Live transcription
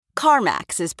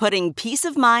CarMax is putting peace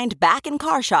of mind back in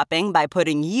car shopping by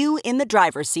putting you in the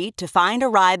driver's seat to find a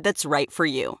ride that's right for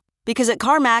you. Because at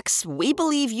CarMax, we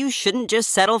believe you shouldn't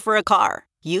just settle for a car.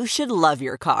 You should love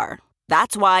your car.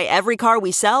 That's why every car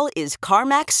we sell is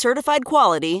CarMax certified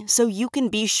quality, so you can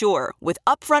be sure with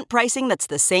upfront pricing that's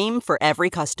the same for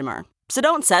every customer. So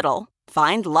don't settle.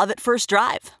 Find love at first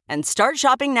drive and start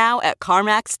shopping now at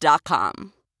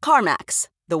CarMax.com. CarMax,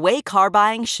 the way car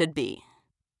buying should be.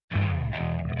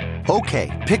 Okay,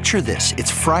 picture this.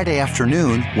 It's Friday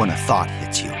afternoon when a thought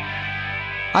hits you.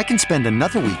 I can spend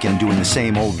another weekend doing the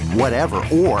same old whatever,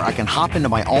 or I can hop into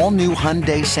my all-new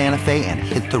Hyundai Santa Fe and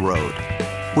hit the road.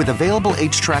 With available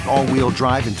H-Track all-wheel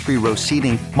drive and 3-row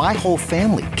seating, my whole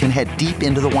family can head deep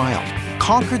into the wild.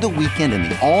 Conquer the weekend in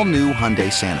the all-new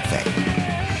Hyundai Santa Fe.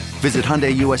 Visit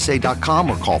HyundaiUSA.com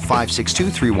or call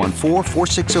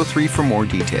 562-314-4603 for more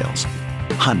details.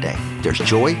 Hyundai, there's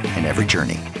joy in every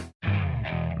journey.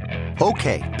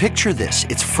 Okay, picture this.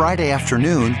 It's Friday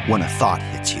afternoon when a thought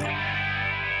hits you.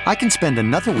 I can spend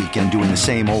another weekend doing the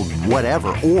same old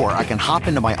whatever, or I can hop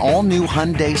into my all-new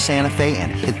Hyundai Santa Fe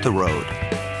and hit the road.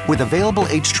 With available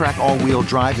H-Track all-wheel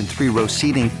drive and 3-row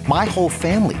seating, my whole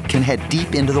family can head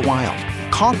deep into the wild.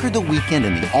 Conquer the weekend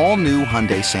in the all-new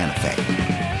Hyundai Santa Fe.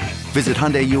 Visit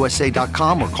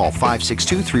HyundaiUSA.com or call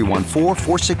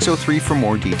 562-314-4603 for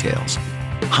more details.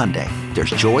 Hyundai, there's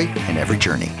joy in every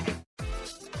journey.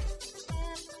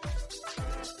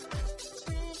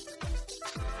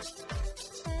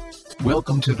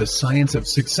 Welcome to the Science of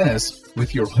Success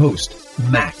with your host,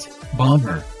 Matt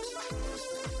Bodner.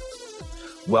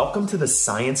 Welcome to the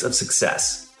Science of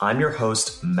Success. I'm your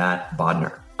host, Matt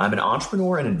Bodner. I'm an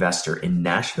entrepreneur and investor in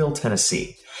Nashville,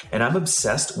 Tennessee, and I'm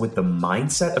obsessed with the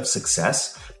mindset of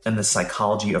success and the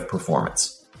psychology of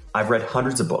performance. I've read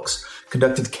hundreds of books,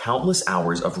 conducted countless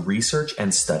hours of research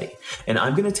and study, and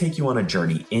I'm going to take you on a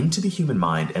journey into the human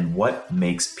mind and what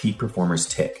makes peak performers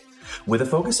tick, with a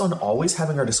focus on always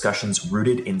having our discussions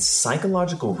rooted in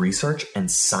psychological research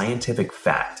and scientific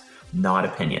fact, not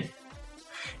opinion.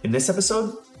 In this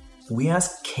episode, we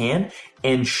ask, can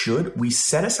and should we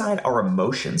set aside our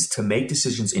emotions to make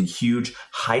decisions in huge,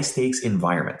 high-stakes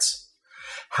environments?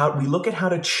 We look at how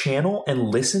to channel and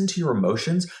listen to your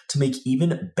emotions to make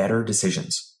even better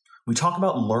decisions. We talk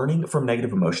about learning from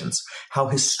negative emotions, how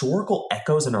historical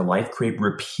echoes in our life create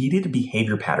repeated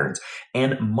behavior patterns,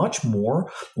 and much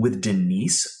more with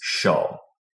Denise Shull.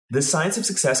 The Science of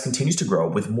Success continues to grow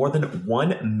with more than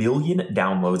 1 million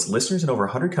downloads, listeners in over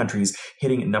 100 countries,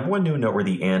 hitting #1 new and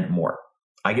noteworthy, and more.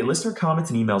 I get listener comments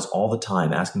and emails all the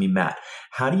time asking me, Matt,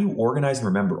 how do you organize and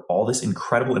remember all this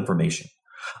incredible information?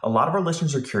 A lot of our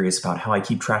listeners are curious about how I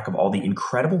keep track of all the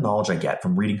incredible knowledge I get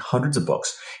from reading hundreds of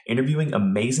books, interviewing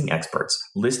amazing experts,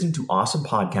 listening to awesome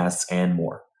podcasts, and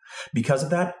more. Because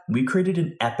of that, we've created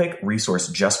an epic resource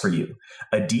just for you,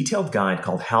 a detailed guide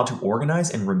called How to Organize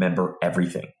and Remember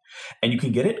Everything. And you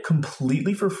can get it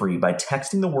completely for free by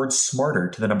texting the word SMARTER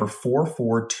to the number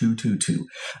 44222.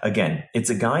 Again, it's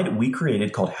a guide we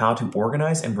created called How to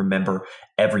Organize and Remember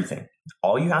Everything.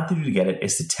 All you have to do to get it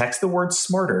is to text the word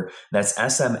SMARTER, that's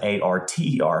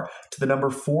SMARTER, to the number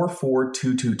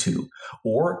 44222,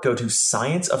 or go to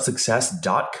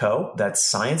scienceofsuccess.co, that's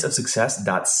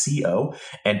scienceofsuccess.co,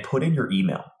 and put in your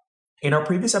email. In our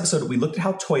previous episode, we looked at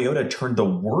how Toyota turned the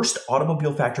worst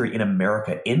automobile factory in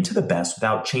America into the best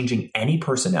without changing any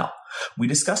personnel. We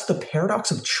discussed the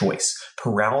paradox of choice,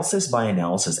 paralysis by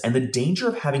analysis, and the danger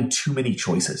of having too many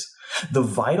choices. The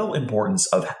vital importance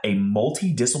of a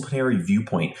multidisciplinary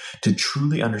viewpoint to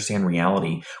truly understand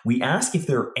reality. We ask if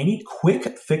there are any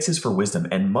quick fixes for wisdom,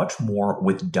 and much more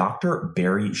with Dr.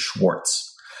 Barry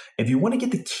Schwartz. If you want to get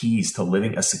the keys to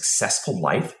living a successful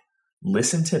life,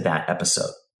 listen to that episode.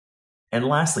 And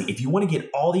lastly, if you want to get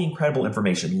all the incredible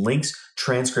information, links,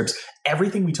 transcripts,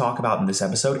 everything we talk about in this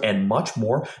episode, and much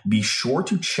more, be sure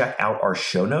to check out our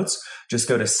show notes. Just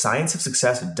go to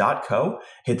scienceofsuccess.co,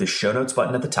 hit the show notes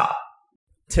button at the top.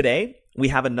 Today, we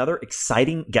have another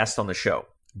exciting guest on the show,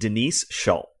 Denise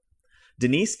Shull.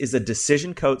 Denise is a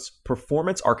decision coach,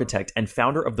 performance architect, and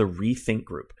founder of the Rethink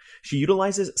Group. She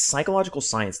utilizes psychological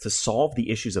science to solve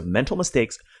the issues of mental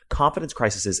mistakes, confidence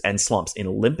crises, and slumps in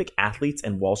Olympic athletes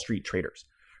and Wall Street traders.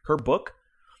 Her book,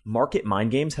 Market Mind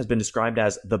Games, has been described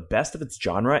as the best of its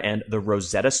genre and the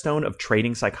Rosetta Stone of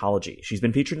trading psychology. She's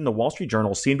been featured in the Wall Street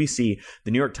Journal, CNBC,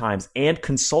 the New York Times, and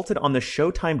consulted on the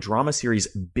Showtime drama series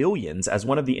Billions as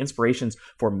one of the inspirations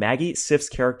for Maggie Siff's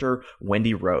character,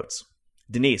 Wendy Rhodes.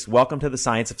 Denise, welcome to the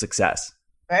Science of Success.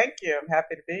 Thank you. I'm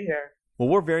happy to be here. Well,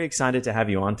 we're very excited to have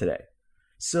you on today.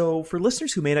 So for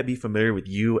listeners who may not be familiar with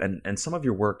you and some of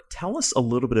your work, tell us a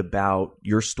little bit about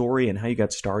your story and how you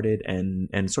got started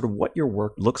and sort of what your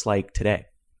work looks like today.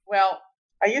 Well,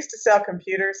 I used to sell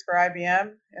computers for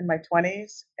IBM in my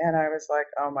 20s, and I was like,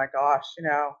 oh my gosh,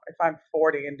 if I'm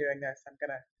 40 and doing this, I'm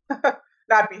going to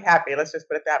not be happy. Let's just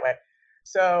put it that way.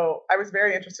 So I was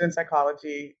very interested in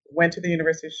psychology, went to the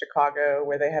University of Chicago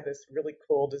where they have this really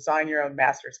cool design your own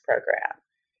master's program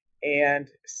and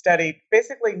studied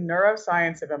basically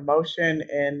neuroscience of emotion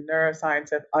and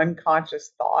neuroscience of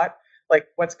unconscious thought, like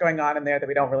what's going on in there that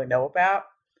we don't really know about.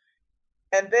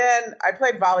 And then I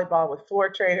played volleyball with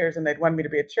floor traders and they'd wanted me to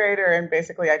be a trader. And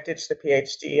basically I ditched the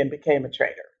PhD and became a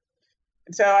trader.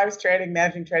 And so I was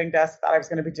managing trading desks, thought I was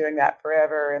going to be doing that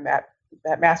forever. And that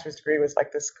master's degree was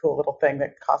like this cool little thing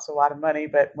that cost a lot of money,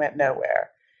 but went nowhere.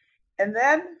 And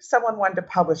then someone wanted to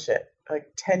publish it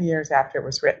like 10 years after it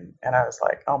was written. And I was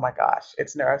like, oh my gosh,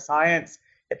 it's neuroscience.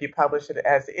 If you publish it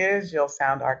as is, you'll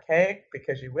sound archaic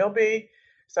because you will be.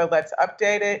 So let's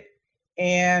update it.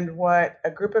 And what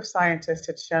a group of scientists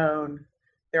had shown,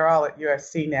 they're all at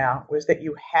USC now, was that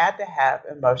you had to have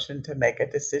emotion to make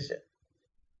a decision.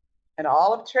 And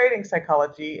all of trading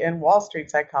psychology and Wall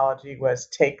Street psychology was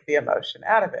take the emotion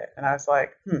out of it. And I was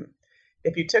like,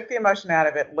 if you took the emotion out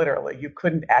of it, literally, you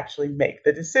couldn't actually make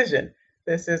the decision.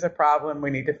 This is a problem.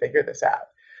 We need to figure this out.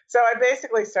 So I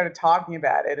basically started talking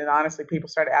about it. And honestly, people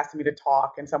started asking me to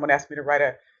talk. And someone asked me to write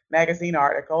a magazine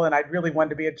article. And I really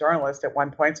wanted to be a journalist at one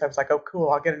point. So I was like, oh,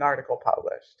 cool, I'll get an article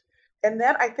published. And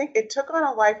then I think it took on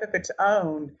a life of its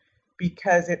own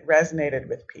because it resonated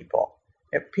with people.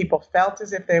 If people felt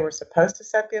as if they were supposed to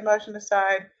set the emotion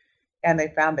aside and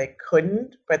they found they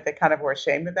couldn't, but they kind of were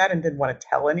ashamed of that and didn't want to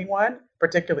tell anyone,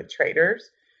 particularly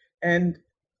traders. And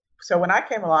so when I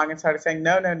came along and started saying,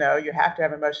 no, you have to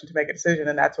have emotion to make a decision,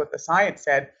 and that's what the science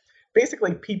said,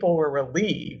 basically people were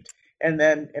relieved. And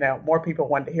then, more people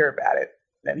wanted to hear about it.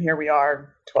 And here we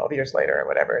are 12 years later or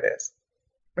whatever it is,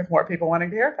 with more people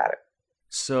wanting to hear about it.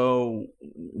 So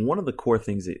one of the core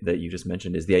things that you just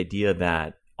mentioned is the idea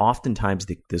that oftentimes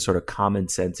the sort of common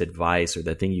sense advice or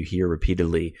the thing you hear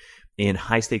repeatedly in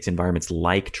high stakes environments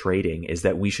like trading is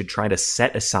that we should try to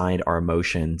set aside our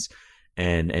emotions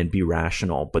and be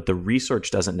rational. But the research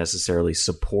doesn't necessarily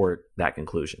support that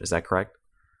conclusion. Is that correct?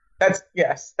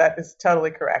 Yes, that is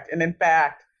totally correct. And in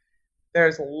fact,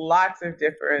 there's lots of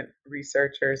different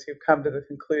researchers who come to the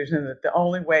conclusion that the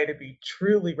only way to be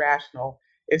truly rational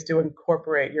is to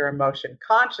incorporate your emotion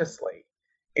consciously,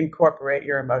 incorporate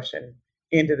your emotion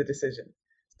into the decision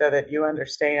so that you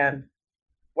understand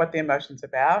what the emotion's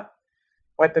about,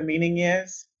 what the meaning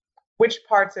is, which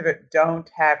parts of it don't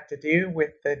have to do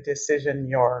with the decision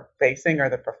you're facing or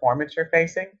the performance you're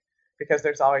facing, because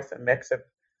there's always a mix of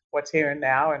what's here and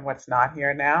now and what's not here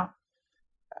and now.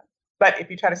 But if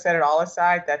you try to set it all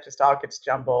aside, that just all gets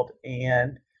jumbled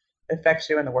and affects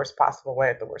you in the worst possible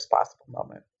way at the worst possible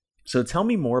moment. So tell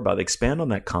me more expand on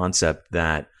that concept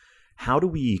that how do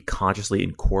we consciously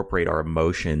incorporate our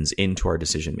emotions into our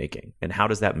decision making? And how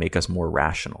does that make us more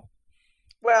rational?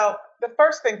 Well, the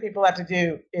first thing people have to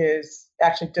do is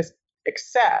actually just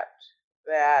accept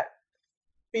that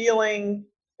feeling,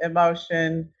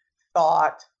 emotion,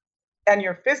 thought, and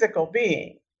your physical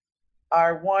being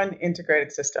are one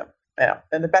integrated system.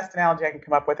 And the best analogy I can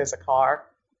come up with is a car.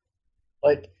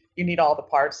 Like you need all the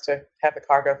parts to have the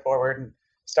car go forward and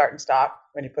start and stop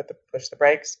when you push the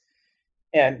brakes.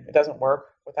 And it doesn't work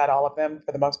without all of them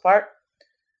for the most part.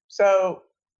 So,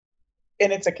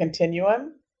 and it's a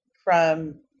continuum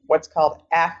from what's called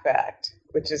affect,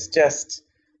 which is just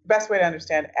the best way to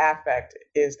understand affect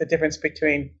is the difference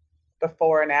between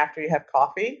before and after you have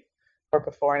coffee or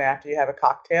before and after you have a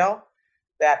cocktail.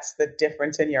 That's the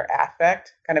difference in your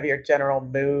affect, kind of your general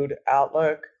mood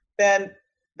outlook. Then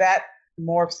that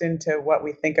morphs into what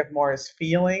we think of more as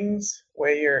feelings,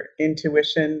 where your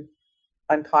intuition,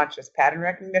 unconscious pattern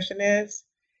recognition is.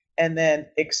 And then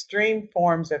extreme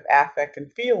forms of affect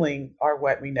and feeling are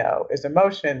what we know as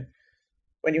emotion.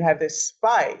 When you have this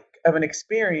spike of an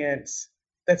experience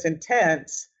that's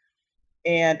intense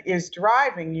and is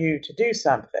driving you to do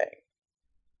something.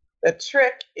 The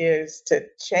trick is to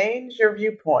change your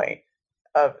viewpoint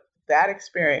of that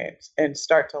experience and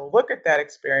start to look at that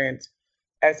experience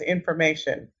as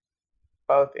information,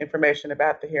 both information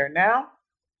about the here and now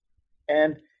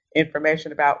and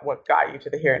information about what got you to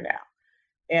the here and now.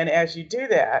 And as you do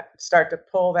that, start to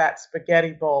pull that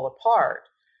spaghetti bowl apart.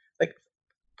 Like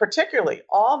particularly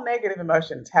all negative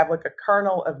emotions have like a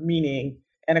kernel of meaning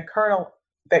and a kernel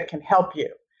that can help you.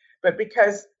 But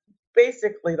because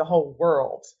basically the whole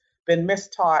world's been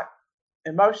mistaught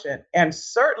emotion and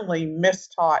certainly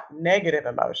mistaught negative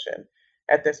emotion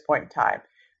at this point in time.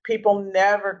 people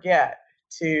never get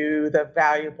to the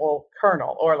valuable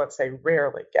kernel, or let's say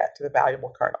rarely get to the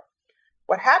valuable kernel.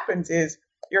 What happens is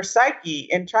your psyche,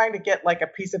 in trying to get like a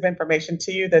piece of information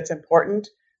to you that's important,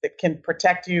 that can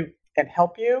protect you and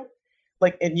help you,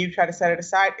 like, and you try to set it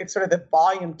aside, it's sort of the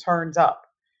volume turns up.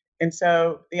 And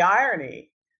so the irony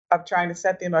of trying to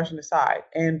set the emotion aside,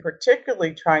 and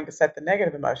particularly trying to set the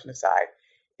negative emotion aside,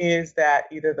 is that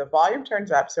either the volume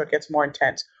turns up so it gets more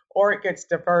intense, or it gets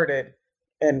diverted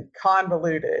and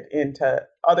convoluted into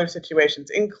other situations,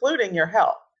 including your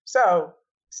health. So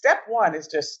step one is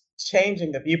just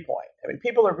changing the viewpoint. I mean,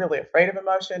 people are really afraid of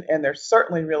emotion, and they're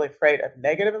certainly really afraid of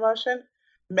negative emotion.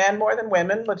 Men more than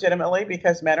women, legitimately,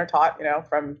 because men are taught,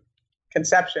 from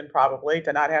conception probably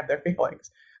to not have their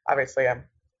feelings. Obviously,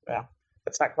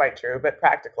 that's not quite true, but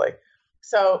practically.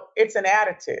 So it's an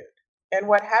attitude. And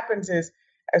what happens is,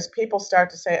 as people start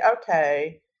to say,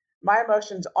 okay, my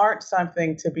emotions aren't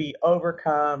something to be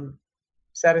overcome,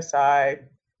 set aside.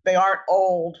 They aren't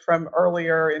old from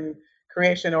earlier in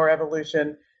creation or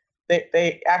evolution.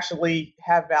 They actually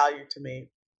have value to me.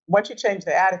 Once you change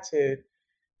the attitude,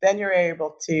 then you're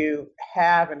able to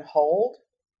have and hold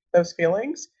those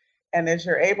feelings. And as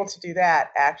you're able to do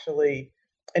that, actually,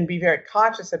 and be very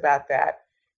conscious about that,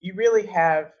 you really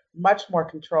have much more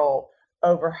control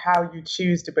over how you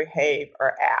choose to behave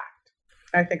or act.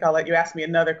 I think I'll let you ask me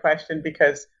another question,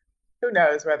 because who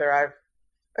knows whether I've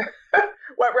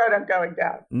what road I'm going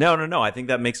down. No. I think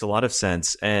that makes a lot of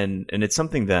sense, and it's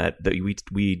something that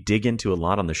we dig into a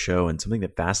lot on the show, and something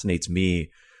that fascinates me,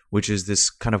 which is this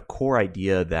kind of core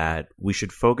idea that we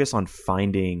should focus on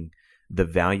finding the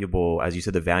valuable, as you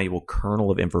said, the valuable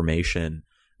kernel of information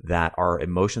that our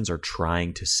emotions are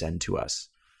trying to send to us.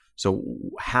 So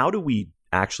how do we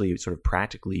actually sort of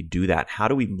practically do that? How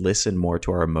do we listen more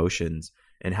to our emotions,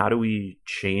 and how do we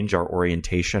change our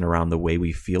orientation around the way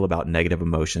we feel about negative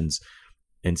emotions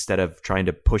instead of trying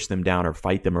to push them down or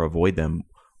fight them or avoid them?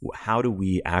 How do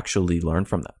we actually learn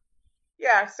from them?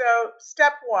 Yeah, so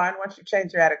step one, once you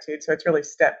change your attitude, so it's really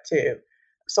step two.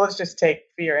 So let's just take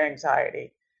fear,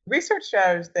 anxiety. Research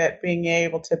shows that being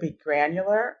able to be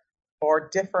granular or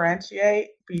differentiate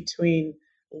between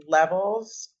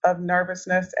levels of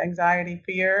nervousness, anxiety,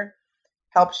 fear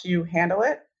helps you handle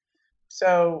it.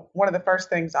 So one of the first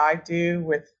things I do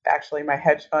with actually my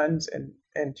hedge funds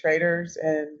and traders,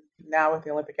 and now with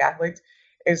the Olympic athletes,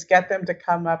 is get them to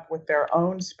come up with their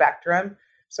own spectrum.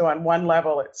 So on one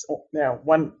level, it's,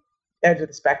 one edge of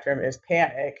the spectrum is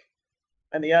panic,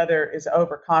 and the other is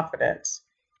overconfidence,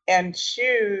 and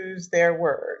choose their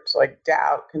words like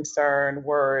doubt, concern,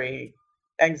 worry,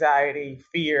 anxiety,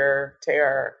 fear,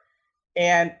 terror,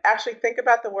 and actually think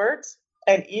about the words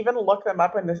and even look them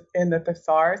up in the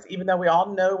thesaurus. Even though we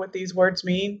all know what these words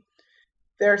mean,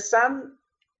 there's some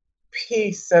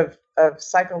piece of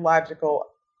psychological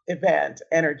event,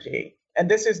 energy, and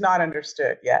this is not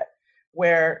understood yet,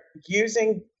 where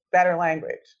using better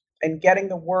language and getting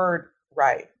the word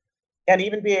right, and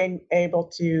even being able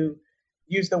to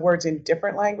use the words in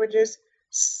different languages,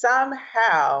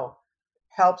 somehow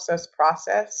helps us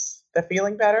process the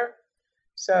feeling better.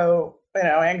 So,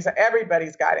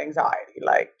 everybody's got anxiety,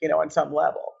 like, on some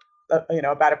level,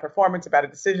 about a performance, about a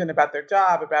decision, about their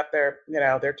job, about their,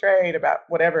 their trade, about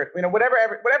whatever,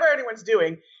 whatever anyone's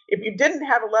doing. If you didn't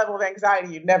have a level of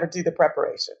anxiety, you'd never do the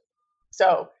preparation.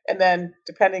 So, and then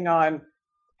depending on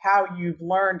how you've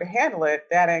learned to handle it,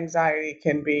 that anxiety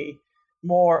can be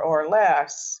more or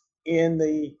less in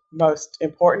the most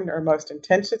important or most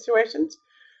intense situations.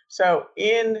 So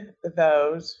in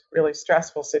those really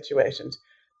stressful situations,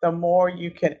 the more you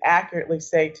can accurately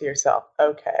say to yourself,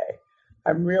 okay,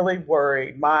 I'm really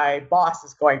worried my boss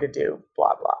is going to do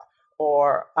blah, blah,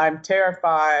 or I'm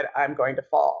terrified I'm going to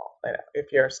fall,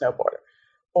 if you're a snowboarder.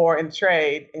 Or in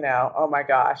trade, oh my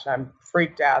gosh, I'm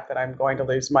freaked out that I'm going to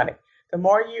lose money. The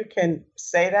more you can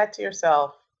say that to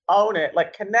yourself, own it,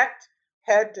 like connect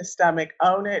head to stomach,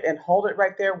 own it, and hold it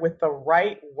right there with the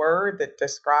right word that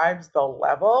describes the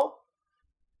level.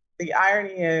 The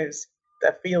irony is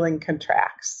the feeling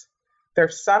contracts.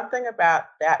 There's something about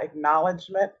that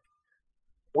acknowledgement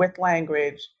with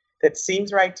language that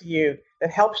seems right to you,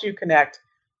 that helps you connect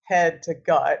head to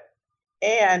gut.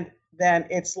 And then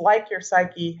it's like your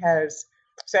psyche has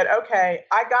said, okay,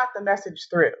 I got the message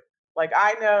through. Like,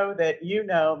 I know that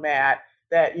Matt,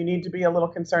 that you need to be a little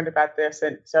concerned about this.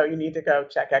 And so you need to go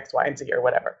check X, Y, and Z or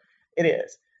whatever it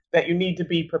is, that you need to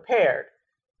be prepared.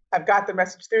 I've got the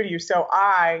message through to you. So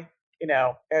I,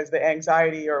 as the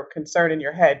anxiety or concern in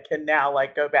your head, can now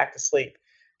go back to sleep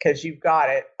because you've got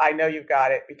it. I know you've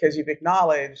got it because you've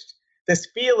acknowledged this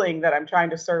feeling that I'm trying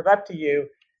to serve up to you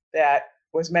that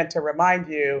was meant to remind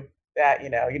you that,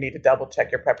 you need to double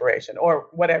check your preparation or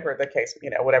whatever the case,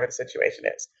 whatever the situation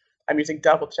is. I'm using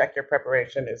double check your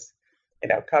preparation is,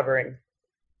 covering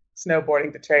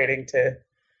snowboarding to trading to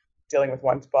dealing with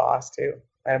one's boss to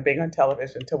being on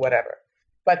television to whatever.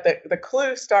 But the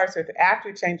clue starts with after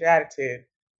you change your attitude,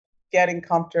 getting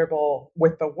comfortable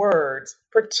with the words,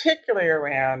 particularly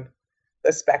around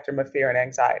the spectrum of fear and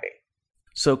anxiety.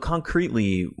 So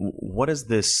concretely, what does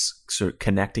this sort of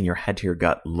connecting your head to your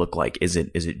gut look like? Is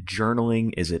it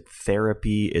journaling? Is it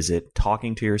therapy? Is it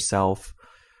talking to yourself?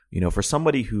 For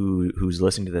somebody who's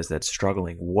listening to this that's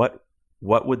struggling, what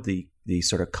would the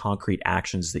sort of concrete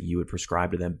actions that you would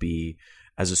prescribe to them be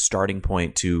as a starting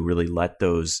point to really let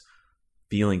those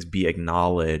feelings be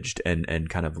acknowledged and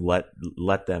kind of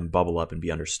let them bubble up and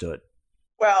be understood?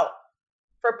 Well,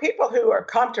 for people who are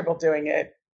comfortable doing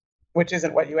it, which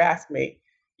isn't what you asked me,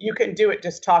 you can do it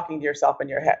just talking to yourself in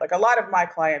your head. Like a lot of my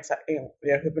clients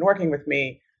who've been working with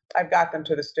me, I've got them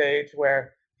to the stage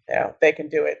where they can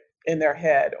do it in their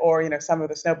head, or some of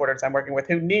the snowboarders I'm working with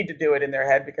who need to do it in their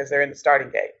head because they're in the starting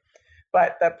gate.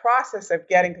 But the process of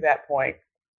getting to that point,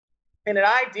 in an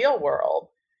ideal world,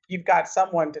 you've got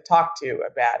someone to talk to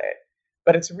about it.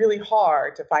 But it's really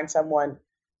hard to find someone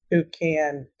who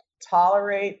can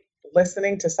tolerate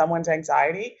listening to someone's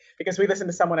anxiety, because we listen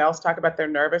to someone else talk about their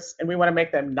nervous and we want to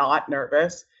make them not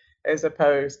nervous, as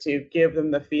opposed to give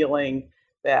them the feeling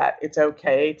that it's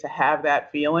okay to have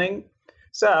that feeling.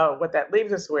 So what that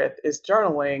leaves us with is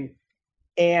journaling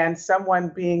and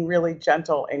someone being really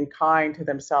gentle and kind to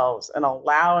themselves and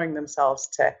allowing themselves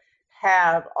to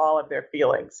have all of their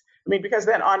feelings. I mean, because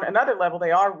then on another level,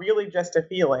 they are really just a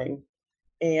feeling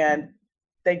and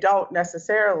they don't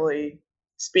necessarily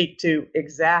speak to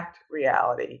exact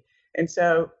reality. And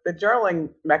so the journaling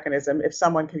mechanism, if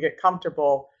someone can get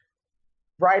comfortable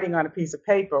writing on a piece of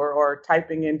paper or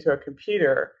typing into a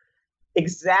computer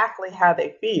exactly how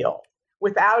they feel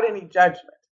without any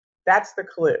judgment, that's the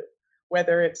clue.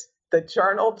 Whether it's the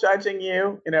journal judging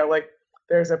you, like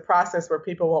there's a process where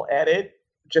people will edit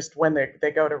just when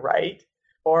they go to write,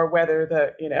 or whether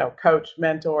the, coach,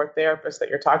 mentor, therapist that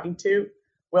you're talking to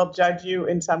will judge you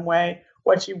in some way.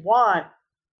 What you want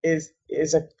is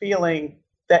a feeling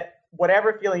that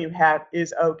whatever feeling you have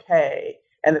is okay.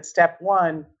 And that step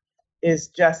one is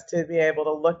just to be able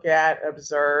to look at,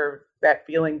 observe that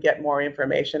feeling, get more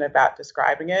information about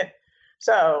describing it.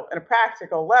 So at a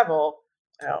practical level,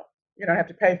 you don't have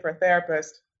to pay for a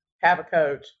therapist, have a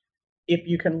coach, if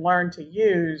you can learn to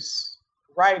use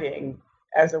writing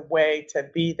as a way to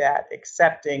be that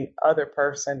accepting other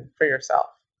person for yourself.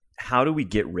 How do we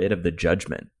get rid of the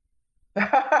judgment?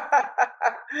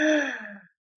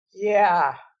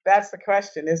 Yeah, that's the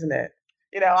question, isn't it?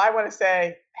 I want to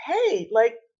say, hey,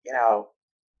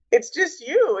 it's just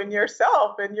you and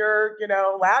yourself, and you're,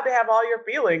 allowed to have all your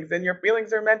feelings, and your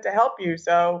feelings are meant to help you.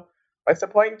 So what's the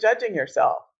point in judging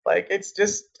yourself? It's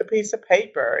just a piece of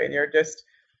paper, and you're just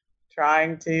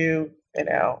trying to,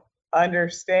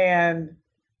 understand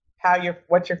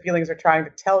what your feelings are trying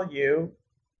to tell you,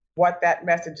 what that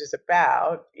message is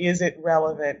about. Is it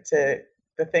relevant to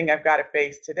the thing I've got to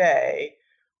face today?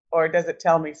 Or does it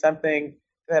tell me something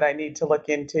that I need to look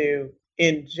into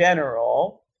in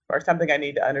general, or something I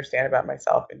need to understand about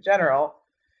myself in general?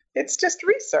 It's just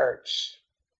research.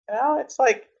 It's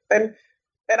like, and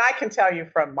I can tell you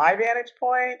from my vantage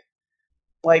point,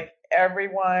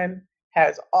 everyone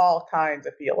has all kinds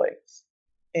of feelings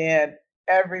and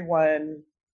everyone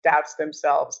doubts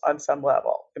themselves on some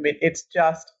level. I mean, it's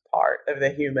just part of the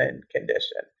human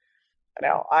condition.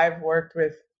 I've worked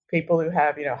with people who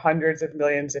have, hundreds of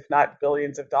millions, if not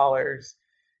billions of dollars.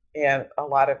 And a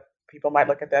lot of people might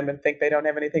look at them and think they don't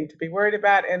have anything to be worried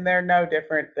about. And they're no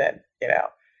different than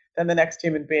the next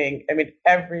human being. I mean,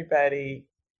 everybody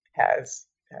has,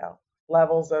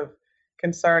 levels of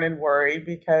concern and worry,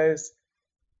 because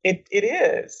it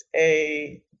is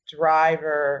a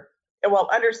driver. Well,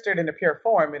 understood in a pure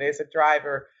form, it is a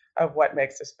driver of what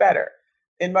makes us better.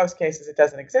 In most cases, it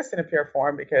doesn't exist in a pure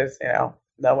form because,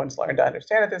 no one's learned to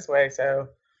understand it this way. So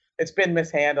it's been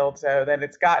mishandled. So then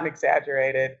it's gotten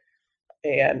exaggerated.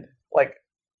 And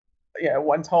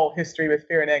one's whole history with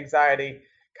fear and anxiety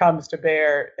comes to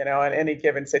bear, on any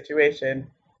given situation.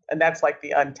 And that's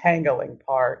the untangling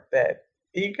part that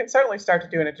you can certainly start to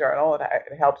do in a journal. And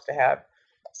it helps to have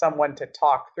someone to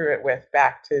talk through it with,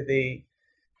 back to the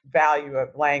value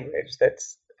of language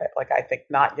that's I think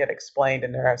not yet explained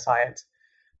in neuroscience.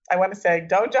 I want to say,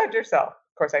 don't judge yourself.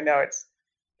 Of course, I know it's,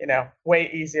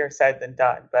 way easier said than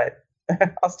done, but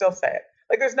I'll still say it.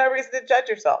 There's no reason to judge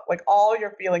yourself. All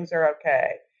your feelings are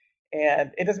okay.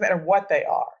 And it doesn't matter what they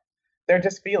are. They're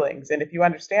just feelings. And if you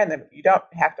understand them, you don't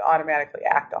have to automatically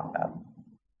act on them.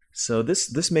 So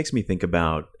this makes me think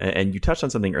about, and you touched on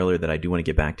something earlier that I do want to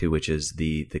get back to, which is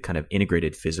the kind of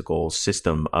integrated physical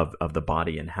system of the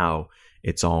body and how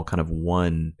it's all kind of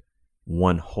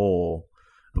one whole.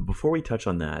 But before we touch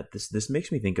on that, this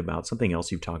makes me think about something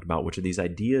else you've talked about, which are these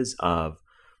ideas of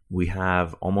we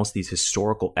have almost these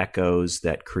historical echoes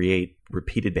that create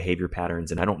repeated behavior patterns.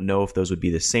 And I don't know if those would be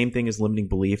the same thing as limiting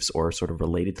beliefs or sort of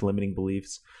related to limiting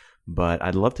beliefs, but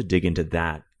I'd love to dig into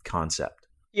that concept.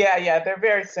 Yeah, they're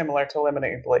very similar to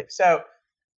limiting beliefs. So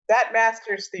that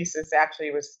master's thesis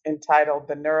actually was entitled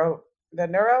The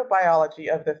Neurobiology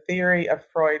of the Theory of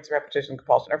Freud's Repetition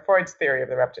Compulsion, or Freud's Theory of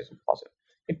the Repetition Compulsion.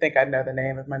 You'd think I'd know the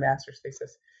name of my master's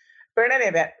thesis. But in any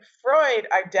event, Freud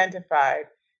identified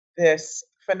this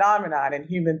phenomenon in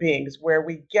human beings where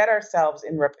we get ourselves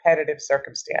in repetitive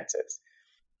circumstances.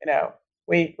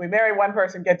 We marry one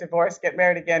person, get divorced, get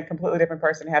married again, completely different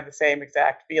person, have the same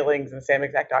exact feelings and the same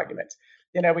exact arguments.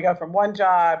 We go from one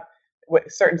job with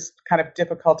certain kind of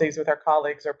difficulties with our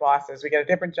colleagues or bosses. We get a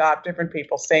different job, different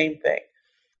people, same thing.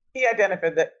 He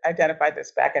identified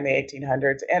this back in the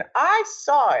 1800s, and I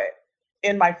saw it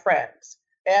in my friends,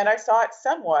 and I saw it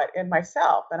somewhat in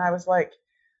myself. And I was like,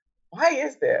 why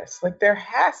is this? Like, there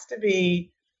has to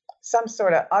be some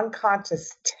sort of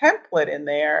unconscious template in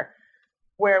there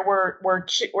where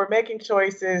we're making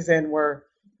choices and we're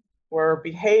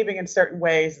behaving in certain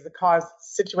ways that cause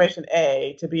situation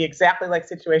A to be exactly like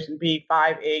situation B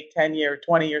 5, 8, 10 years,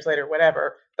 20 years later,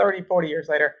 whatever, 30, 40 years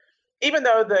later, even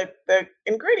though the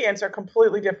ingredients are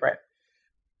completely different.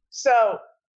 So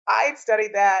I had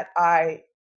studied that. I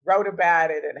wrote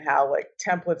about it and how like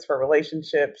templates for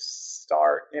relationships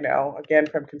start, again,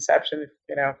 from conception,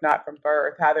 if not from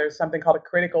birth, how there's something called a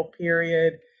critical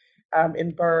period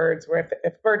in birds where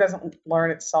if a bird doesn't learn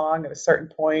its song at a certain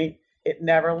point, it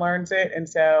never learns it. And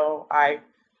so I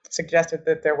suggested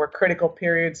that there were critical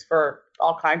periods for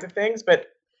all kinds of things, but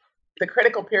the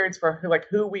critical periods for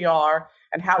who we are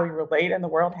and how we relate in the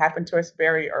world happen to us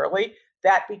very early.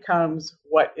 That becomes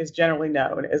what is generally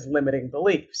known as limiting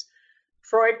beliefs.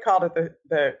 Freud called it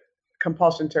the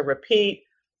compulsion to repeat.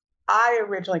 I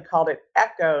originally called it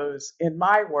echoes in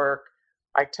my work.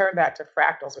 I turned that to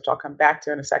fractals, which I'll come back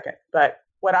to in a second. But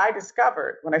what I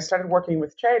discovered when I started working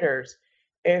with traders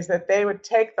is that they would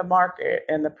take the market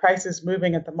and the prices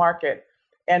moving at the market,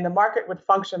 and the market would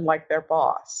function like their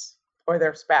boss or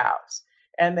their spouse.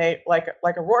 And they, like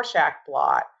a Rorschach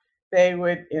blot, they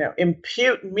would,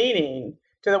 impute meaning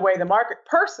to the way the market,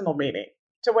 personal meaning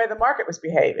to the way the market was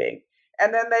behaving.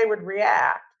 And then they would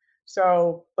react.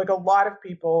 So like a lot of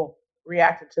people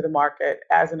reacted to the market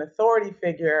as an authority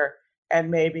figure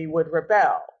and maybe would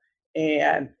rebel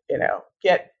and,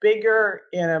 get bigger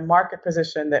in a market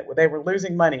position that they were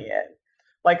losing money in,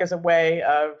 like as a way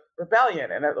of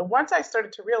rebellion. And once I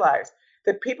started to realize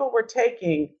that people were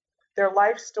taking their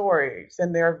life stories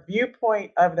and their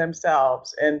viewpoint of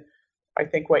themselves, and I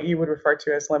think what you would refer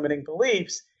to as limiting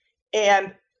beliefs,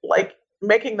 and like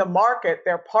making the market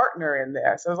their partner in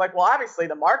this. I was like, well, obviously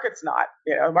the market's not,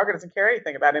 the market doesn't care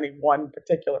anything about any one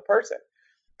particular person.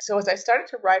 So as I started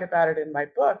to write about it in my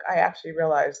book, I actually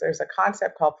realized there's a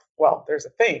concept there's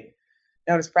a thing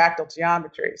known as fractal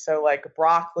geometry. So like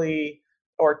broccoli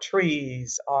or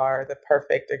trees are the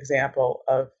perfect example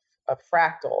of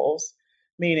fractals,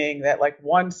 meaning that like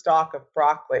one stalk of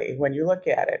broccoli, when you look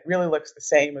at it, really looks the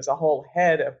same as a whole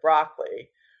head of broccoli,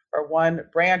 or one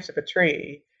branch of a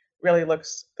tree really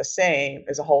looks the same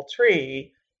as a whole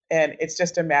tree, and it's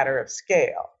just a matter of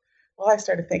scale. Well, I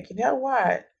started thinking, you know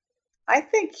what? I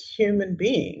think human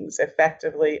beings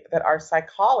effectively, that our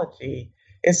psychology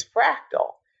is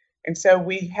fractal. And so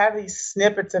we have these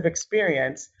snippets of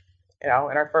experience, in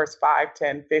our first 5,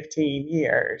 10, 15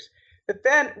 years that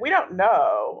then we don't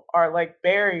know are like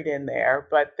buried in there,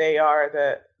 but they are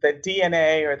the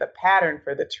DNA or the pattern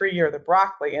for the tree or the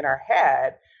broccoli in our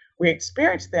head. We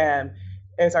experience them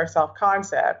as our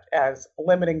self-concept, as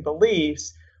limiting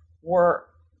beliefs. We're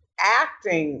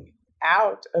acting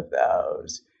out of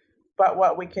those. But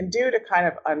what we can do to kind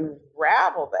of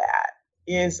unravel that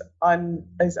is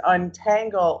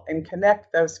untangle and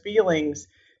connect those feelings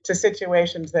to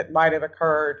situations that might have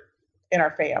occurred in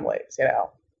our families,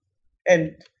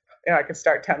 And, I could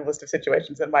start down a list of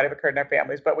situations that might have occurred in our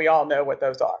families, but we all know what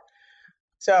those are.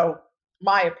 So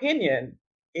my opinion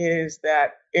is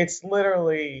that it's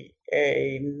literally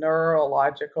a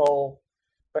neurological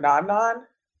phenomenon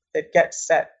that gets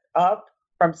set up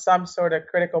from some sort of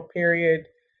critical period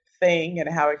thing and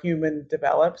how a human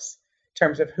develops in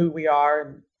terms of who we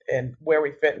are and where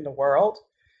we fit in the world.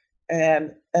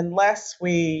 And unless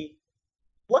we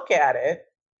look at it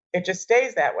it just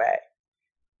stays that way.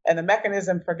 And the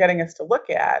mechanism for getting us to look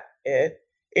at it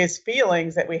is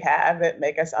feelings that we have that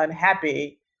make us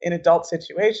unhappy in adult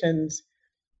situations.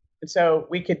 And so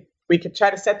we could try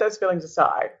to set those feelings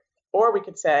aside, or we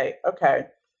could say, okay,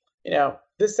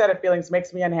 this set of feelings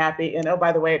makes me unhappy. And oh,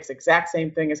 by the way, it's the exact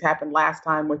same thing as happened last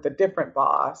time with a different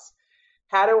boss.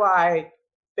 How do I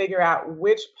figure out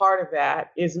which part of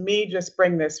that is me just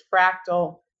bring this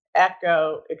fractal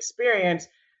echo experience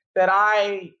that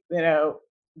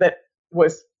that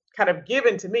was kind of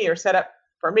given to me or set up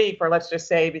for me for, let's just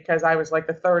say, because I was like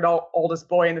the third oldest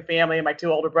boy in the family and my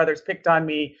two older brothers picked on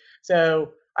me.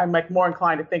 So I'm like more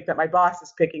inclined to think that my boss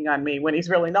is picking on me when he's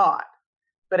really not.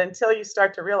 But until you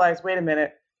start to realize, wait a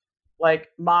minute, like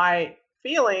my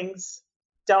feelings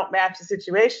don't match the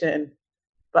situation,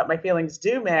 but my feelings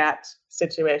do match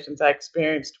situations I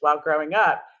experienced while growing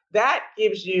up, that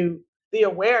gives you the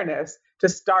awareness to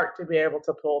start to be able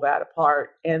to pull that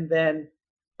apart and then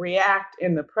react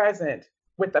in the present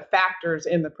with the factors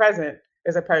in the present,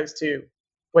 as opposed to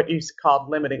what you called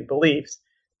limiting beliefs,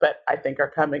 but I think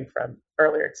are coming from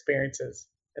earlier experiences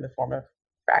in the form of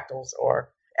fractals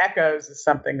or echoes is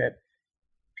something that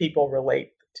people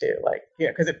relate to, like,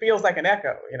 because it feels like an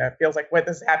echo, it feels like, what,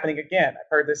 this is happening again. I've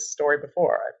heard this story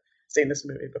before. I've seen this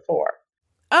movie before.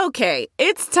 Okay,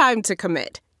 it's time to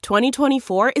commit.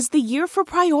 2024 is the year for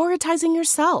prioritizing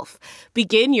yourself.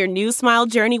 Begin your new smile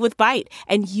journey with Byte,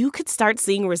 and you could start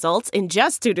seeing results in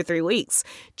just 2 to 3 weeks.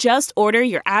 Just order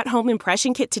your at-home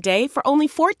impression kit today for only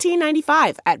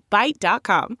 $14.95 at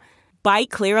Byte.com.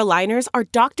 Byte Clear aligners are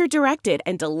doctor-directed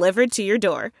and delivered to your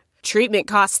door. Treatment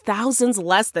costs thousands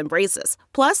less than braces.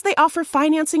 Plus, they offer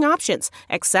financing options,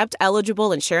 accept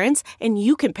eligible insurance, and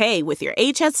you can pay with your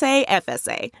HSA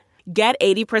FSA. Get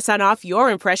 80% off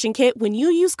your impression kit when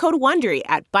you use code WONDERY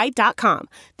at Byte.com.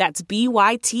 That's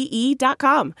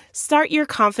BYTE.com. Start your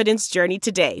confidence journey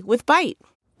today with Byte.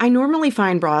 I normally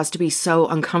find bras to be so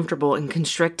uncomfortable and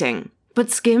constricting,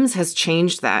 but Skims has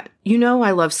changed that.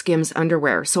 I love Skims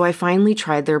underwear, so I finally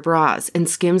tried their bras, and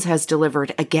Skims has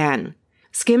delivered again.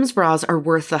 Skims bras are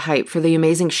worth the hype for the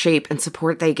amazing shape and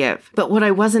support they give, but what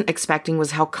I wasn't expecting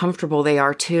was how comfortable they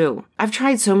are too. I've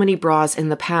tried so many bras in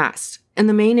the past, and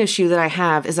the main issue that I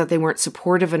have is that they weren't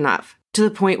supportive enough, to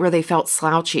the point where they felt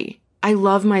slouchy. I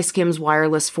love my Skims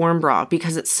wireless form bra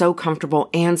because it's so comfortable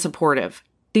and supportive.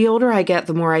 The older I get,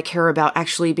 the more I care about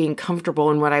actually being comfortable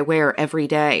in what I wear every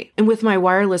day. And with my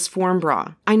wireless form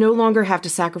bra, I no longer have to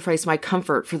sacrifice my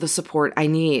comfort for the support I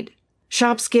need.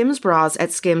 Shop Skims bras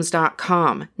at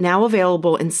skims.com, now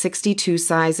available in 62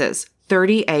 sizes,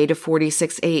 30A to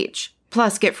 46H.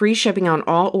 Plus, get free shipping on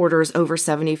all orders over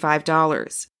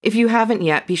 $75. If you haven't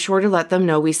yet, be sure to let them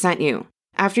know we sent you.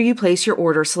 After you place your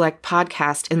order, select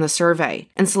podcast in the survey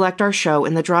and select our show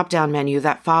in the drop-down menu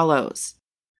that follows.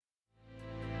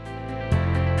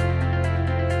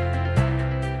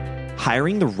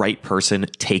 Hiring the right person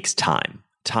takes time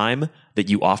that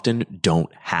you often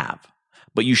don't have.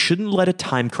 But you shouldn't let a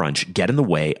time crunch get in the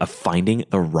way of finding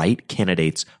the right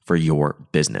candidates for your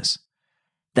business.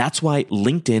 That's why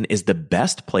LinkedIn is the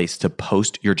best place to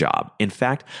post your job. In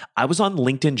fact, I was on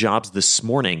LinkedIn Jobs this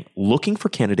morning looking for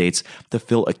candidates to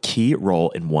fill a key role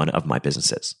in one of my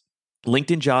businesses.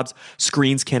 LinkedIn Jobs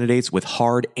screens candidates with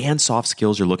hard and soft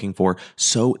skills you're looking for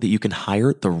so that you can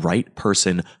hire the right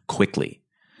person quickly.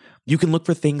 You can look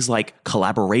for things like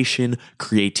collaboration,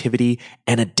 creativity,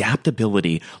 and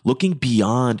adaptability, looking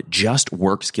beyond just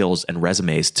work skills and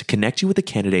resumes to connect you with the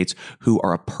candidates who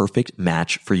are a perfect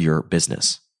match for your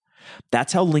business.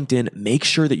 That's how LinkedIn makes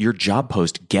sure that your job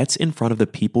post gets in front of the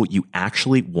people you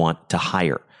actually want to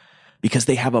hire, because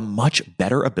they have a much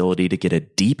better ability to get a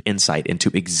deep insight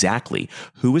into exactly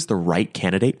who is the right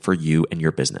candidate for you and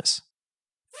your business.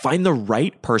 Find the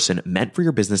right person meant for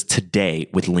your business today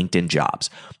with LinkedIn Jobs.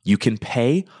 You can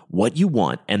pay what you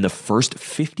want, and the first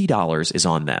 $50 is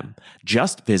on them.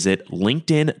 Just visit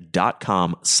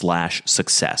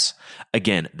linkedin.com/success.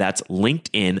 Again, that's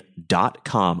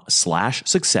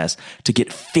linkedin.com/success to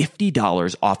get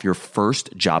 $50 off your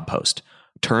first job post.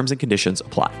 Terms and conditions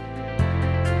apply.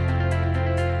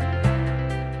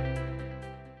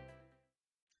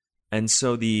 And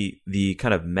so the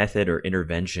kind of method or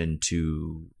intervention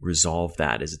to resolve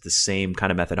that, is it the same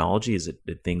kind of methodology? Is it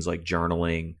things like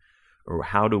journaling, or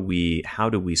how do we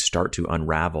start to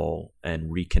unravel and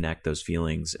reconnect those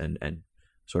feelings and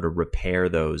sort of repair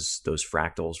those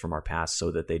fractals from our past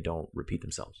so that they don't repeat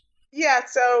themselves? Yeah,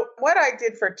 so what I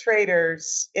did for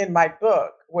traders in my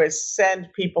book was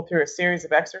send people through a series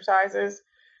of exercises,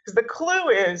 because the clue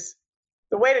is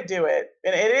the way to do it,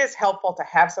 and it is helpful to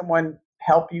have someone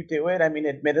help you do it, I mean,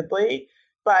 admittedly.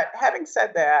 But having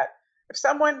said that, if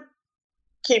someone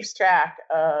keeps track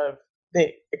of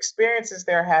the experiences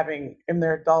they're having in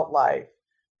their adult life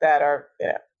that are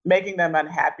making them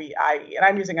unhappy, i.e., and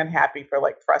I'm using unhappy for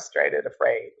like frustrated,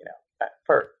 afraid,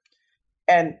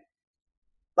 and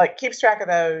like keeps track of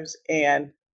those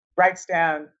and writes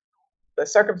down the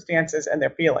circumstances and their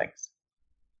feelings,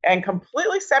 and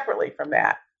completely separately from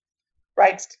that,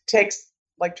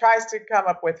 tries to come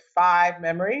up with 5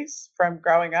 memories from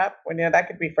growing up. When that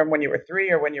could be from when you were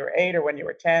 3 or when you were 8 or when you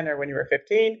were 10 or when you were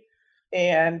 15,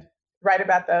 and write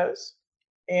about those,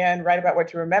 and write about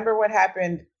what you remember what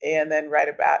happened, and then write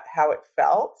about how it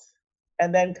felt,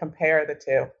 and then compare the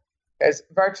two. Because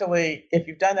virtually, if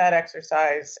you've done that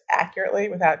exercise accurately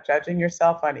without judging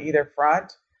yourself on either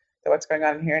front, so what's going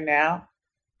on here now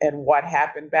and what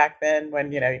happened back then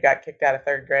when you got kicked out of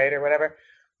 3rd grade or whatever,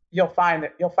 you'll find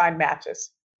matches.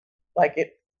 Like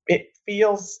it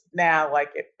feels now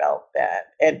like it felt then.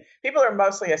 And people are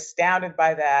mostly astounded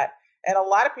by that. And a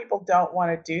lot of people don't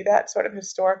want to do that sort of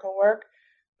historical work.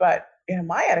 But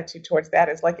my attitude towards that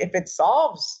is like, if it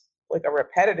solves like a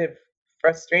repetitive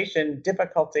frustration,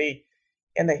 difficulty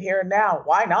in the here and now,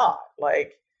 why not?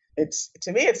 Like,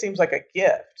 to me, it seems like a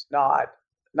gift, not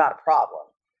a problem.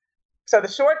 So the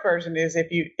short version is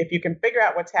if you can figure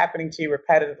out what's happening to you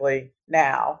repetitively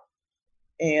now,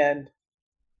 and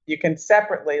you can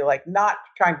separately, like, not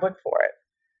try and look for it,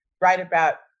 write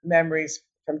about memories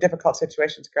from difficult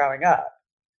situations growing up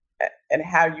and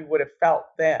how you would have felt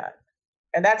then.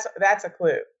 And that's a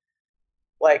clue.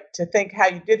 Like, to think how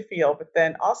you did feel, but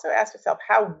then also ask yourself,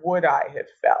 how would I have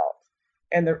felt?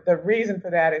 And the reason for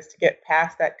that is to get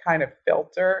past that kind of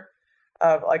filter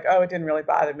of like, oh, it didn't really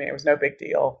bother me, it was no big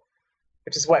deal,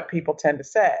 which is what people tend to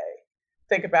say.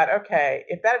 Think about, okay,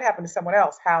 if that had happened to someone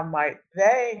else, how might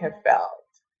they have felt?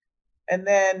 And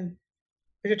then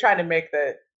if you're trying to make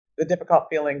the difficult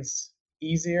feelings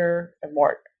easier and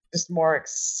more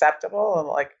acceptable, and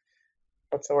like,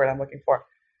 what's the word I'm looking for?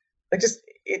 Like, just,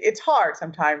 it's hard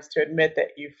sometimes to admit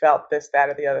that you felt this, that,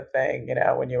 or the other thing,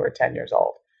 when you were 10 years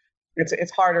old.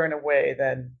 It's harder in a way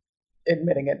than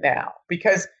admitting it now,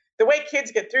 because the way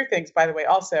kids get through things, by the way,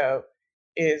 also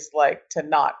is like to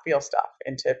not feel stuff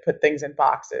and to put things in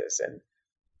boxes and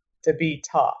to be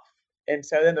tough. And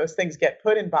so then those things get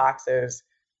put in boxes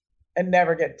and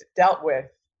never get dealt with.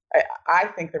 I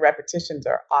think the repetitions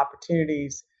are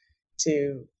opportunities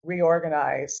to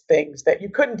reorganize things that you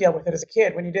couldn't deal with it as a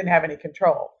kid when you didn't have any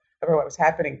control over what was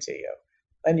happening to you.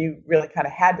 And you really kind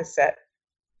of had to set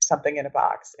something in a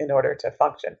box in order to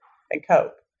function and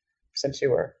cope, since you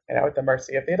were, at the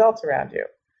mercy of the adults around you.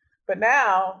 But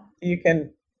now you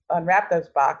can unwrap those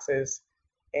boxes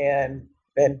and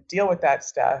then deal with that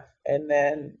stuff, and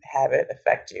then have it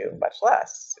affect you much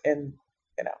less in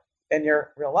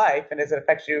your real life. And as it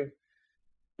affects you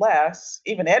less,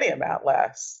 even any amount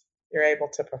less, you're able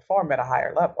to perform at a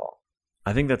higher level.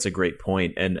 I think that's a great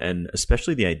point. And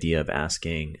especially the idea of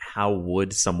asking, how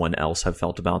would someone else have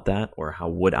felt about that? Or how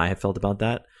would I have felt about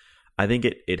that? I think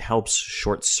it helps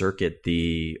short circuit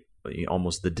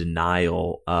almost the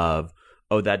denial of,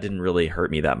 oh, that didn't really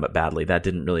hurt me that badly. That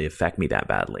didn't really affect me that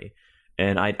badly.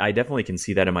 And I definitely can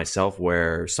see that in myself,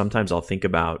 where sometimes I'll think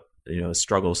about, a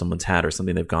struggle someone's had or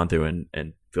something they've gone through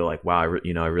and feel like, wow, I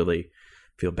really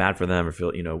feel bad for them, or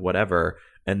feel, whatever.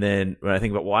 And then when I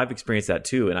think about, well, I've experienced that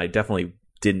too. And I definitely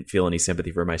didn't feel any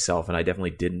sympathy for myself. And I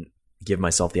definitely didn't give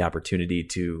myself the opportunity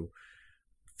to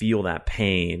feel that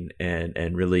pain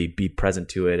and really be present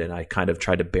to it. And I kind of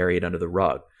tried to bury it under the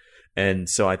rug. And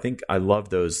so I think I love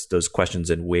those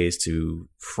questions and ways to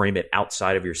frame it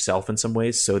outside of yourself in some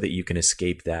ways, so that you can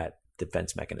escape that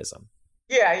defense mechanism.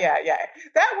 Yeah.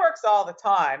 That works all the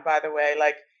time, by the way.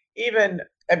 Like,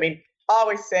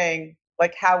 always saying,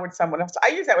 like, how would someone else? I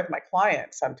use that with my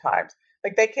clients sometimes.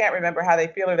 Like, they can't remember how they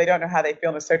feel, or they don't know how they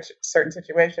feel in a certain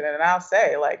situation. And I'll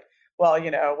say, like, well,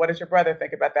 what does your brother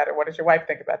think about that? Or what does your wife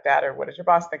think about that? Or what does your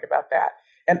boss think about that?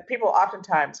 And people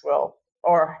oftentimes will,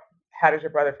 or how does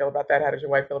your brother feel about that? How does your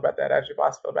wife feel about that? How does your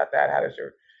boss feel about that? How does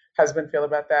your husband feel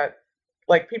about that?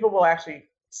 Like, people will actually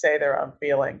say their own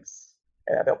feelings.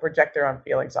 They'll project their own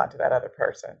feelings onto that other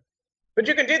person. But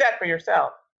you can do that for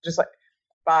yourself, just like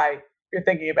you're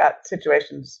thinking about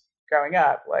situations growing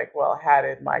up, like, well, how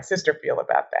did my sister feel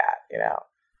about that?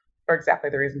 For exactly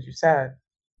the reasons you said.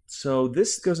 So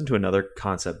this goes into another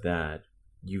concept that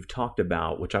you've talked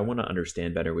about, which I want to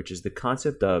understand better, which is the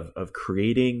concept of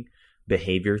creating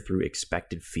behavior through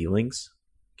expected feelings.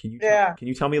 Can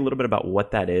you tell me a little bit about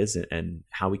what that is and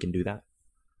how we can do that?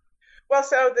 Well,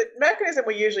 so the mechanism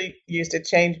we usually use to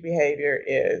change behavior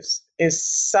is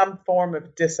some form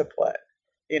of discipline.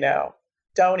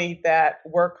 Don't eat that,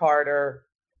 work harder,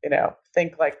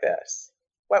 think like this.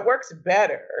 What works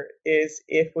better is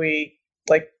if we,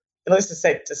 like, let's just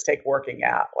say, just take working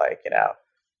out, like,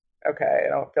 okay, I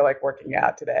don't feel like working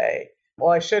out today.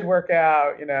 Well, I should work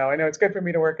out. I know it's good for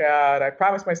me to work out. I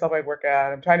promised myself I'd work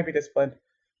out. I'm trying to be disciplined.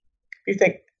 If you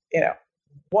think,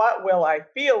 what will I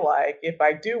feel like if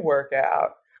I do work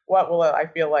out? What will I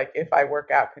feel like if I work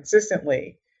out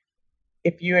consistently?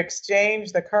 If you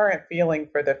exchange the current feeling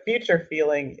for the future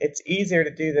feeling, it's easier to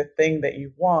do the thing that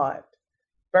you want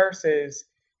versus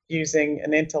using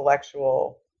an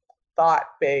intellectual,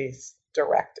 thought-based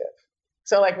directive.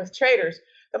 So like with traders,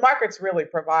 the market's really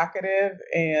provocative,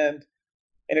 and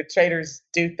traders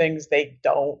do things they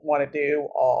don't want to do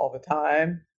all the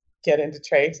time. Get into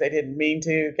trades they didn't mean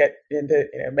to, get into,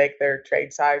 make their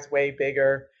trade size way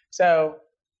bigger. So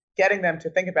getting them to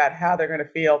think about how they're going to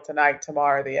feel tonight,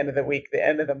 tomorrow, the end of the week, the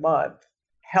end of the month,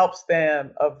 helps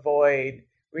them avoid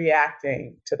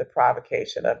reacting to the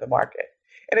provocation of the market.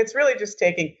 And it's really just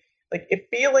taking, like, if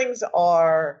feelings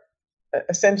are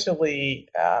essentially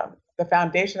the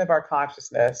foundation of our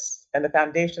consciousness and the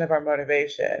foundation of our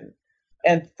motivation,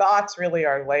 and thoughts really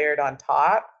are layered on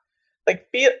top, like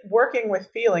working with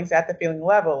feelings at the feeling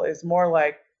level is more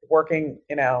like working,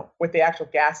 with the actual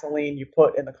gasoline you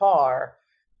put in the car,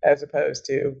 as opposed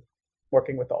to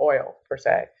working with the oil per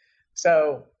se.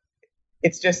 So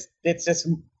it's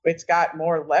got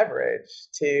more leverage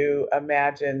to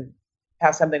imagine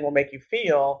how something will make you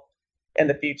feel in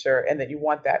the future, and that you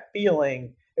want that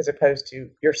feeling, as opposed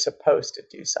to you're supposed to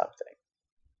do something.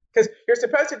 Because you're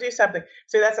supposed to do something.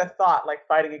 So that's a thought, like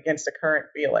fighting against a current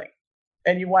feeling.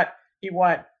 And you want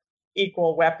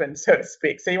equal weapons, so to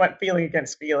speak. So you want feeling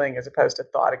against feeling as opposed to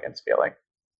thought against feeling.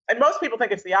 And most people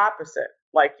think it's the opposite,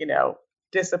 like,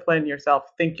 discipline yourself,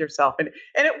 think yourself. And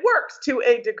it works to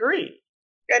a degree.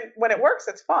 And when it works,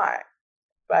 it's fine.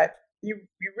 But you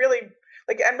really,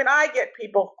 I get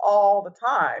people all the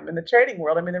time in the trading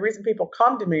world. The reason people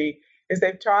come to me is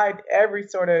they've tried every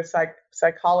sort of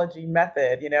psychology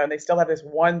method, and they still have this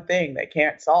one thing they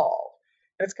can't solve.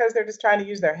 And it's because they're just trying to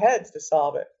use their heads to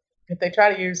solve it. If they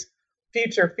try to use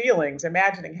future feelings,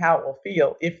 imagining how it will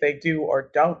feel if they do or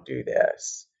don't do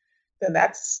this, then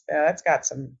that's got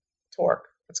some torque.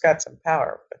 It's got some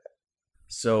power with it.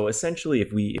 So essentially,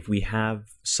 if we have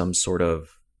some sort of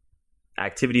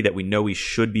activity that we know we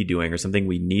should be doing or something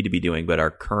we need to be doing, but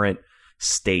our current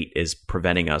state is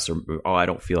preventing us, or, I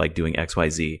don't feel like doing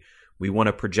XYZ, we want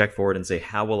to project forward and say,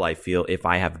 how will I feel if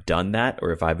I have done that,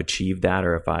 or if I've achieved that,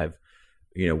 or if I've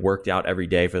worked out every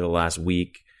day for the last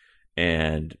week,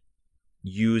 and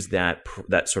use that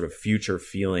sort of future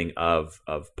feeling of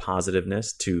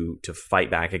positiveness to fight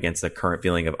back against the current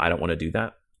feeling of I don't want to do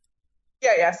that?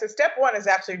 Yeah. So step one is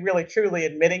actually really truly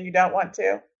admitting you don't want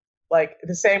to. Like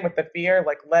the same with the fear,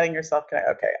 like letting yourself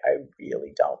okay, I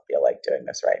really don't feel like doing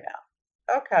this right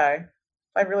now. Okay,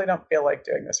 I really don't feel like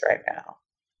doing this right now.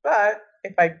 But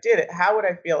if I did it, how would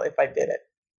I feel if I did it?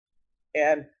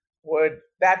 And would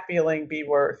that feeling be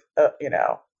worth,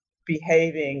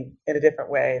 behaving in a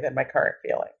different way than my current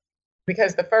feeling?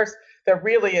 Because the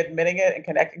really admitting it and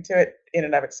connecting to it in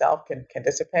and of itself can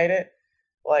dissipate it.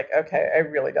 Like, okay, I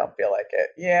really don't feel like it.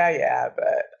 Yeah,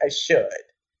 but I should.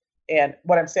 And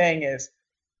what I'm saying is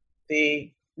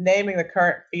the naming the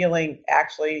current feeling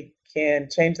actually can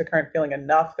change the current feeling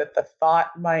enough that the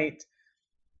thought might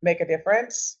make a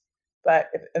difference. And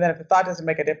then if the thought doesn't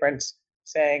make a difference,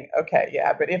 saying, okay,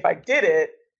 yeah, but if I did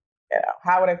it,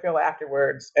 how would I feel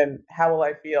afterwards? And how will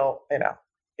I feel,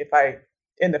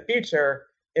 in the future,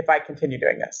 if I continue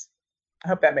doing this? I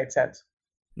hope that made sense.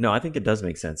 No, I think it does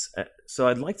make sense. So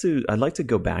I'd like to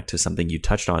go back to something you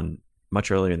touched on much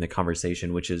earlier in the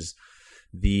conversation, which is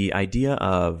the idea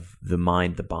of the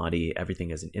mind, the body,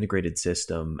 everything as an integrated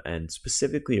system, and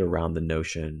specifically around the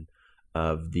notion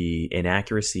of the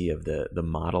inaccuracy of the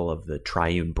model of the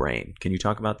triune brain. Can you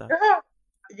talk about that?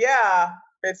 Yeah,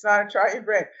 it's not a triune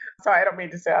brain. Sorry, I don't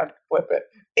mean to sound flippant.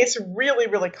 It's really,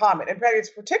 really common. In fact, it's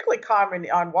particularly common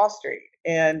on Wall Street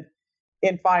and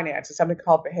in finance. It's something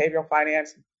called behavioral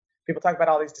finance. People talk about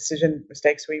all these decision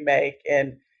mistakes we make,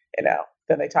 and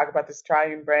then they talk about this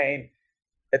triune brain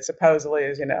that supposedly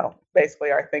is,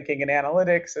 basically our thinking and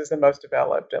analytics is the most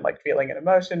developed, and like feeling and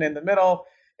emotion in the middle,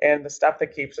 and the stuff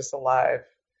that keeps us alive,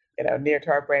 near to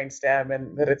our brainstem,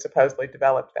 and that it's supposedly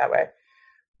developed that way.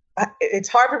 It's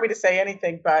hard for me to say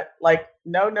anything, but like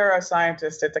no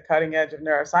neuroscientist at the cutting edge of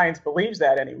neuroscience believes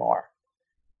that anymore.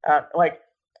 Like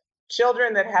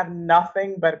children that have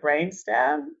nothing but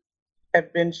brainstem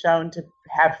have been shown to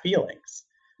have feelings,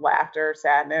 laughter,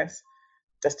 sadness,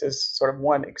 just as sort of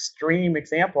one extreme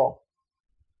example.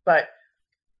 But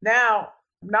now,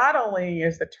 not only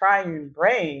is the triune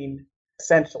brain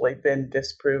essentially been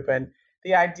disproven.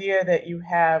 The idea that you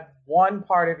have one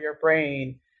part of your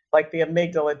brain, like the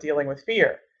amygdala dealing with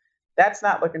fear, that's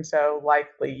not looking so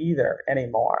likely either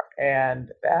anymore.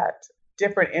 And that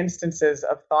different instances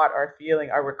of thought or feeling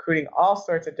are recruiting all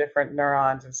sorts of different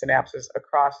neurons and synapses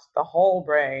across the whole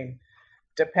brain,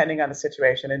 depending on the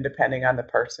situation and depending on the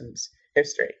person's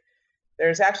history.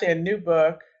 There's actually a new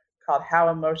book called How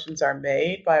Emotions Are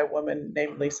Made by a woman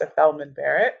named Lisa Feldman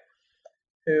Barrett,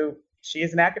 who she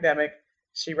is an academic.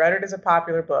 She wrote it as a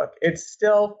popular book. It's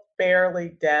still fairly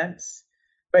dense,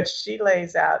 but she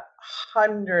lays out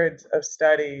hundreds of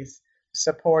studies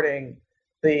supporting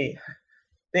the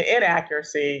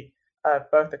inaccuracy of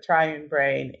both the triune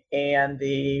brain and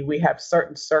we have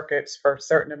certain circuits for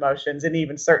certain emotions and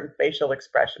even certain facial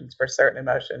expressions for certain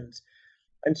emotions,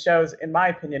 and shows, in my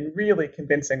opinion, really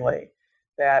convincingly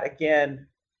that, again,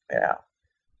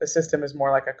 the system is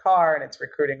more like a car and it's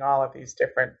recruiting all of these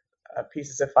different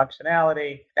pieces of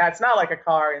functionality. Now, it's not like a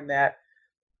car in that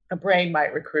a brain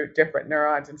might recruit different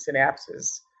neurons and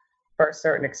synapses for a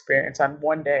certain experience on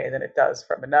one day than it does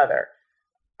from another.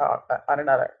 On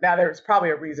another. Now, there's probably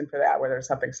a reason for that, where there's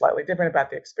something slightly different about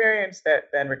the experience that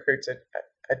then recruits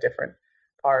a different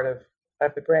part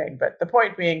of the brain. But the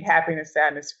point being, happiness,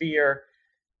 sadness, fear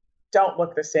don't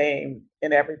look the same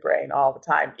in every brain all the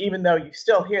time, even though you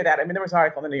still hear that. I mean, there was an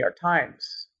article in the New York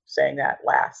Times saying that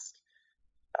last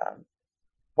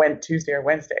Tuesday or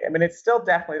Wednesday. I mean, it's still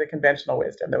definitely the conventional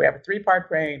wisdom that we have a 3-part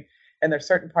brain and there's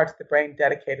certain parts of the brain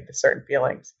dedicated to certain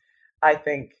feelings. I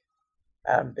think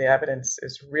the evidence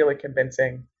is really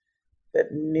convincing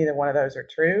that neither one of those are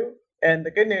true. And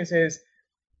the good news is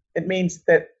it means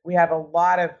that we have a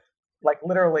lot of, like,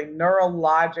 literally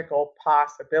neurological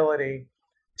possibility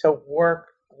to work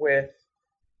with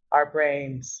our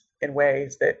brains in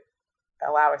ways that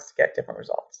allow us to get different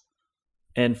results.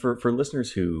 And for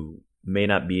listeners who may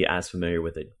not be as familiar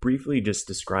with it, briefly just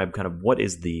describe kind of what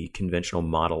is the conventional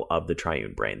model of the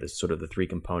triune brain, the sort of the 3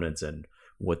 components and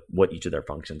what each of their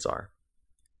functions are.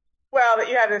 Well,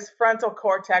 you have this frontal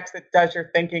cortex that does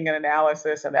your thinking and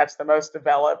analysis, and that's the most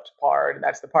developed part, and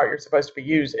that's the part you're supposed to be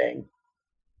using.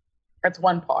 That's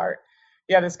one part.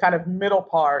 You have this kind of middle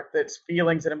part that's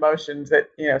feelings and emotions that,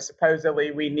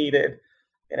 supposedly we needed,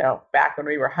 back when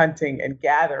we were hunting and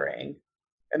gathering.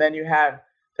 And then you have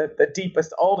the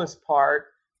deepest, oldest part,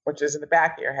 which is in the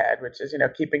back of your head, which is,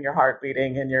 keeping your heart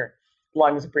beating and your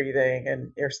lungs breathing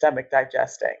and your stomach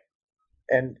digesting.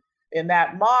 And in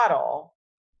that model,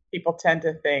 people tend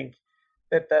to think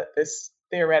that this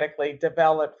theoretically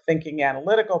developed thinking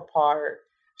analytical part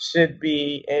should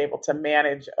be able to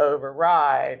manage,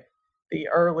 override the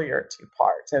earlier 2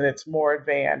 parts, and it's more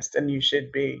advanced and you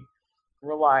should be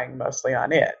relying mostly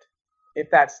on it.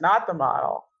 If that's not the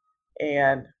model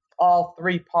and all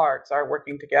 3 parts are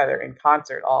working together in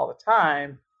concert all the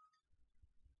time,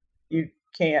 you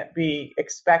can't be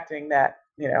expecting that,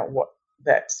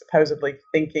 that supposedly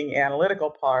thinking analytical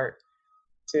part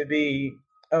to be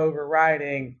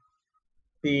overriding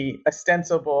the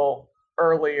ostensible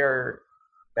earlier,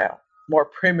 more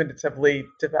primitively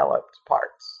developed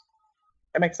parts.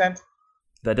 That makes sense?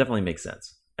 That definitely makes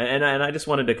sense. And I just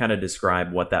wanted to kind of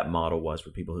describe what that model was for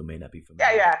people who may not be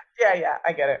familiar. Yeah,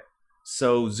 I get it.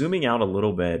 So zooming out a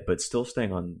little bit, but still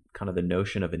staying on kind of the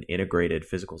notion of an integrated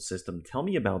physical system, tell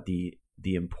me about the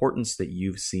importance that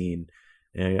you've seen.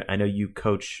 And I know you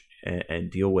coach and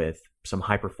deal with some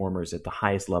high performers at the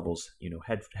highest levels,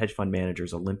 hedge fund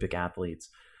managers, Olympic athletes.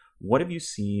 What have you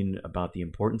seen about the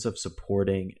importance of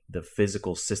supporting the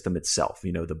physical system itself,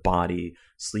 the body,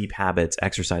 sleep habits,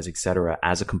 exercise, et cetera,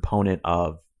 as a component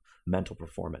of mental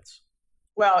performance?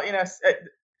 Well,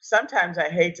 sometimes I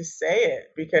hate to say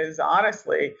it because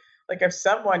honestly, like if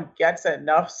someone gets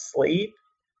enough sleep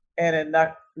and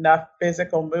enough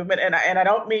physical movement, and I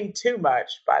don't mean too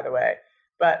much, by the way,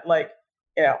 but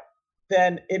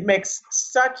then it makes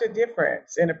such a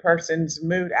difference in a person's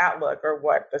mood outlook, or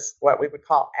what we would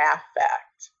call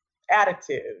affect,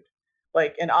 attitude,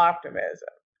 like an optimism.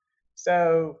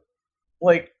 So,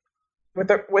 like with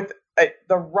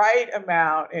the right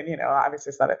amount, and obviously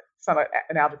it's not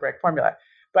an algebraic formula,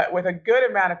 but with a good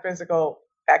amount of physical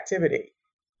activity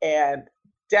and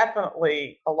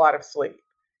definitely a lot of sleep,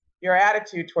 your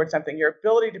attitude towards something, your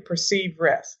ability to perceive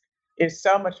risk is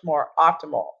so much more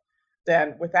optimal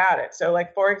than without it. So,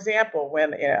 like, for example,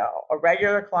 when, a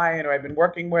regular client who I've been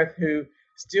working with who's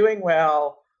doing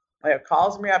well,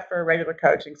 calls me up for a regular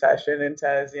coaching session and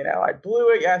says, I blew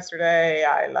it yesterday.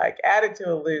 I added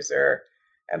to a loser.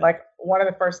 And one of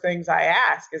the first things I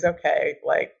ask is, okay,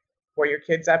 were your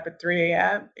kids up at 3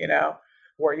 a.m.?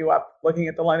 Were you up looking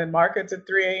at the London markets at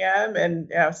 3 a.m.?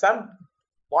 And, some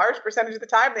large percentage of the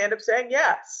time, they end up saying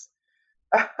yes.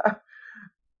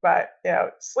 But,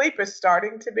 sleep is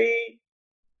starting to be,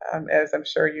 as I'm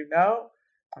sure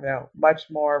much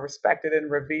more respected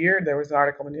and revered. There was an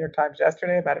article in the New York Times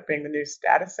yesterday about it being the new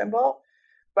status symbol,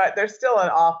 but there's still an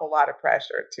awful lot of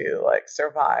pressure to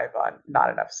survive on not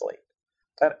enough sleep.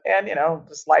 And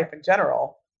just life in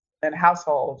general, and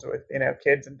households with,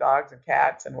 kids and dogs and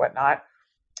cats and whatnot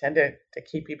tend to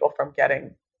keep people from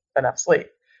getting enough sleep.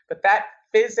 But that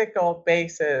physical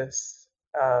basis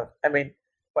of,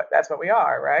 that's what we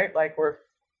are, right? We're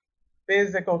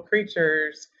physical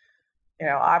creatures,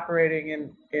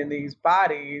 operating in these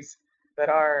bodies that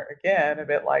are, again, a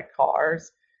bit like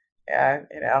cars. And,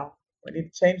 we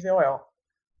need to change the oil,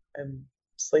 and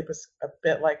sleep is a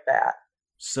bit like that.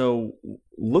 So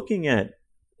looking at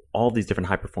all these different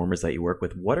high performers that you work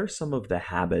with, what are some of the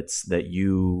habits that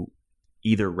you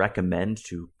either recommend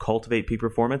to cultivate peak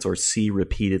performance or see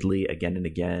repeatedly again and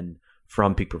again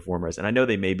from peak performers? And I know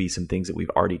they may be some things that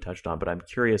we've already touched on, but I'm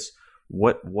curious,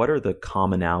 what are the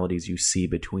commonalities you see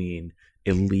between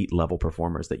elite level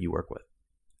performers that you work with?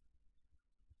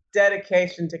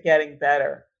 Dedication to getting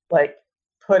better,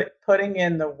 putting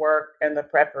in the work and the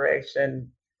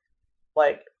preparation,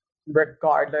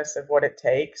 regardless of what it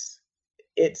takes.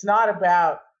 It's not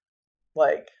about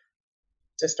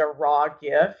just a raw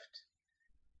gift.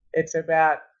 It's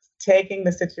about taking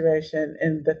the situation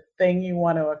and the thing you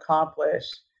want to accomplish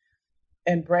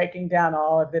and breaking down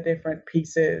all of the different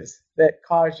pieces that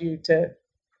cause you to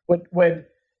would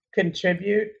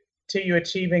contribute to you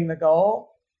achieving the goal,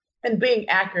 and being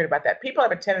accurate about that. People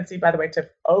have a tendency, by the way, to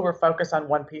over focus on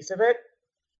one piece of it,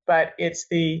 but it's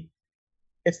the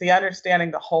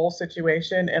understanding the whole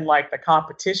situation, and the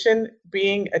competition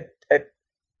being a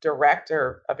direct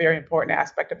or a very important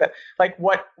aspect of that.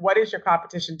 What is your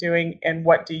competition doing, and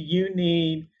what do you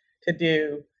need to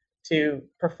do to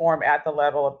perform at the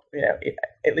level of,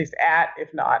 at least at,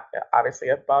 if not obviously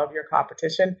above your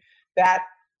competition? That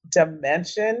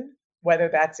dimension, whether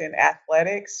that's in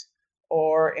athletics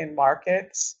or in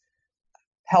markets,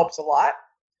 helps a lot.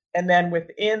 And then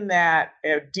within that,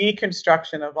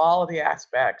 deconstruction of all of the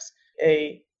aspects,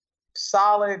 a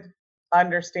solid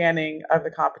understanding of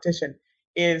the competition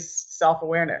is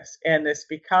self-awareness, and this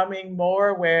becoming more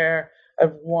aware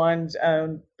of one's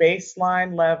own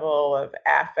baseline level of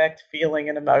affect, feeling,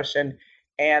 and emotion,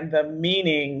 and the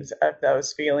meanings of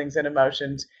those feelings and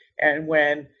emotions. And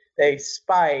when they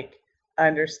spike,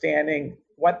 understanding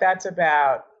what that's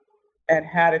about and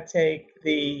how to take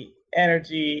the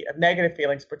energy of negative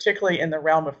feelings, particularly in the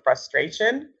realm of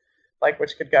frustration,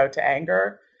 which could go to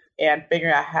anger, and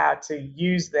figuring out how to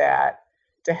use that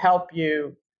to help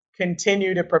you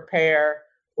continue to prepare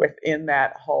within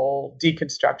that whole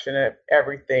deconstruction of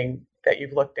everything that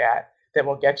you've looked at that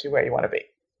will get you where you want to be.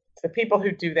 So people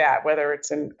who do that, whether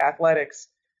it's in athletics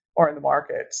or in the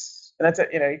markets, and that's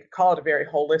you could call it a very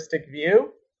holistic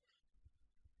view.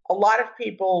 A lot of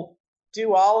people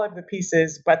do all of the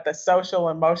pieces, but the social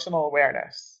emotional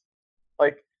awareness,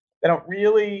 they don't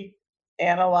really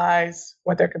analyze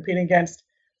what they're competing against,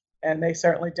 and they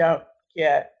certainly don't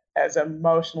get as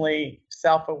emotionally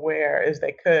self-aware as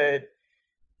they could.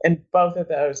 And both of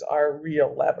those are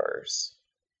real levers.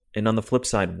 And on the flip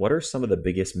side, what are some of the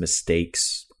biggest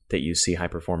mistakes that you see high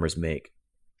performers make?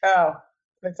 Oh,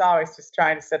 it's always just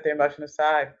trying to set the emotion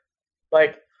aside.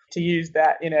 To use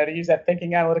that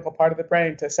thinking analytical part of the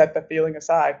brain to set the feeling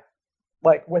aside,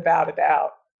 without a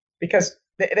doubt, because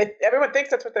everyone thinks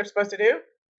that's what they're supposed to do.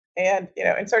 And,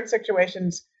 in certain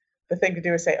situations, the thing to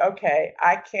do is say, okay,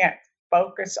 I can't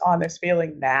focus on this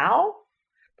feeling now,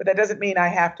 but that doesn't mean I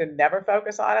have to never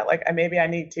focus on it. Maybe I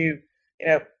need to,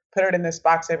 put it in this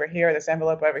box over here, this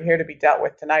envelope over here to be dealt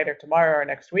with tonight or tomorrow or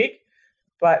next week.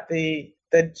 But the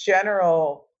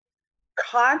general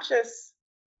conscious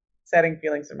setting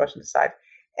feelings and emotions aside,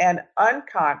 and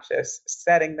unconscious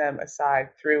setting them aside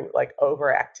through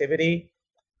overactivity,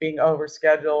 being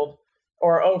overscheduled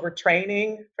or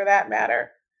overtraining for that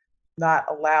matter, not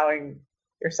allowing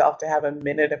yourself to have a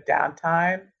minute of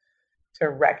downtime to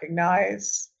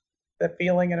recognize the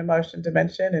feeling and emotion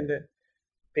dimension and to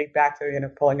be back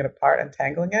to, pulling it apart,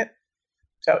 untangling it.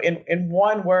 So in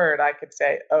one word, I could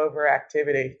say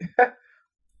overactivity.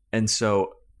 And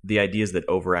so the idea is that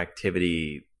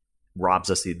overactivity robs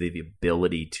us of the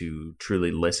ability to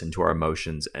truly listen to our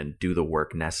emotions and do the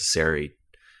work necessary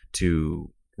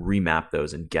to remap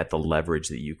those and get the leverage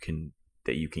that you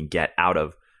can get out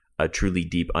of a truly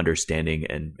deep understanding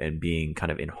and being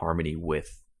kind of in harmony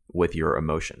with your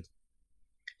emotions.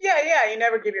 Yeah. You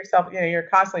never give yourself, you're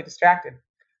constantly distracted.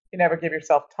 You never give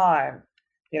yourself time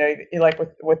Like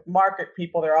with market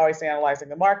people, they're always analyzing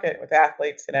the market. With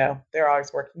athletes, they're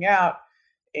always working out.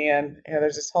 And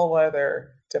there's this whole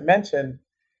other dimension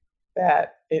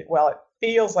that while it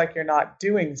feels like you're not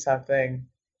doing something,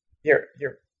 you're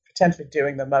potentially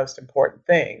doing the most important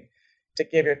thing, to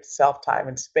give yourself time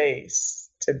and space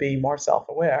to be more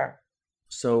self-aware.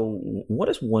 So what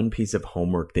is one piece of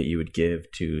homework that you would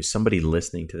give to somebody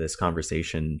listening to this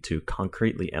conversation to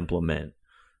concretely implement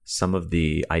some of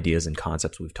the ideas and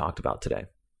concepts we've talked about today?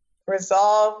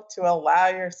 Resolve to allow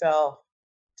yourself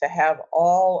to have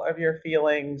all of your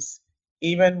feelings,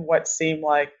 even what seem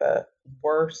like the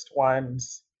worst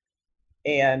ones,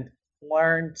 and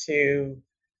learn to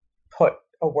put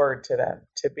a word to them,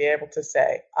 to be able to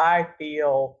say, I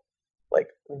feel like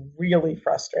really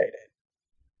frustrated.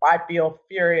 I feel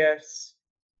furious,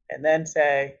 and then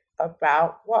say,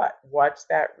 about what? What's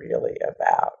that really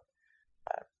about?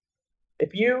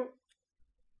 If you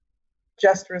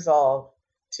just resolve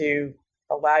to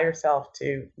allow yourself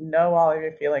to know all of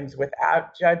your feelings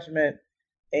without judgment,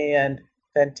 and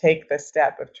then take the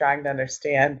step of trying to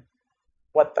understand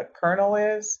what the kernel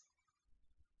is,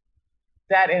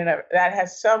 that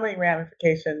has so many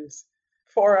ramifications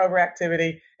for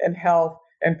overactivity and health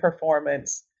and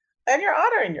performance. And you're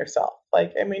honoring yourself.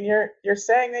 You're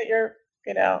saying that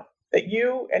that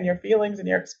you and your feelings and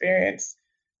your experience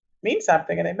mean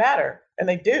something, and they matter, and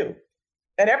they do.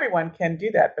 And everyone can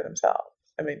do that for themselves.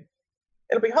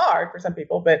 It'll be hard for some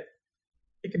people, but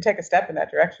you can take a step in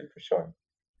that direction for sure.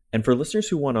 And for listeners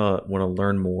who want to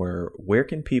learn more, where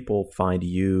can people find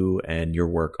you and your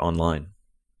work online?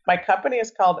 My company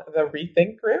is called The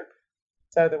Rethink Group.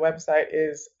 So the website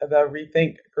is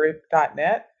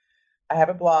therethink.group.net. I have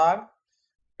a blog.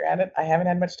 Granted, I haven't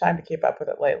had much time to keep up with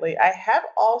it lately. I have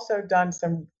also done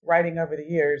some writing over the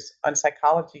years on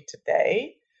Psychology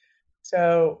Today.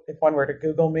 So if one were to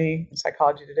Google me,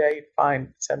 Psychology Today, you'd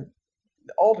find some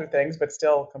older things, but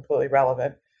still completely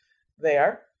relevant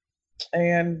there.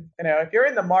 And, if you're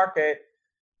in the market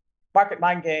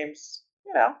mind games,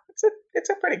 it's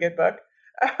a pretty good book.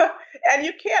 And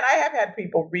I have had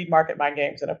people read Market Mind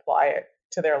Games and apply it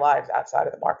to their lives outside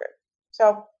of the market.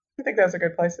 So I think those are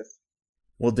good places.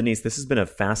 Well, Denise, this has been a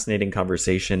fascinating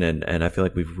conversation, and I feel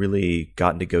like we've really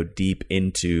gotten to go deep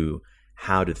into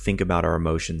how to think about our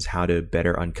emotions, how to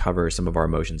better uncover some of our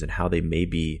emotions, and how they may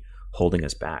be holding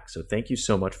us back. So thank you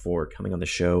so much for coming on the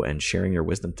show and sharing your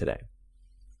wisdom today.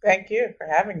 Thank you for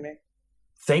having me.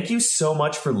 Thank you so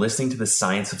much for listening to The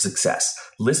Science of Success.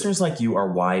 Listeners like you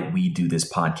are why we do this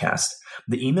podcast.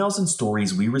 The emails and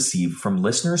stories we receive from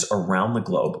listeners around the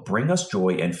globe bring us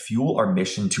joy and fuel our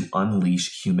mission to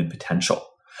unleash human potential.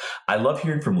 I love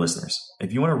hearing from listeners.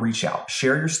 If you want to reach out,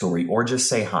 share your story, or just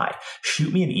say hi,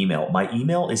 shoot me an email. My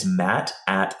email is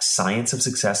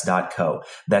matt@scienceofsuccess.co.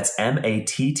 That's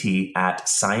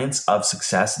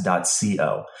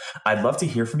matt@scienceofsuccess.co. I'd love to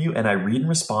hear from you, and I read and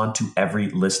respond to every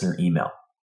listener email.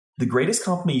 The greatest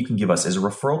compliment you can give us is a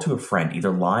referral to a friend, either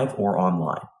live or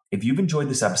online. If you've enjoyed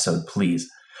this episode, please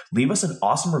leave us an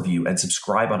awesome review and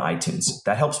subscribe on iTunes.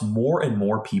 That helps more and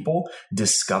more people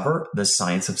discover the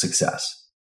science of success.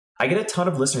 I get a ton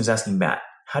of listeners asking, Matt,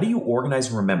 how do you organize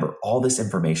and remember all this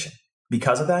information?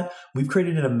 Because of that, we've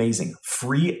created an amazing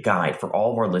free guide for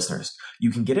all of our listeners. You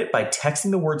can get it by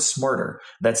texting the word SMARTER,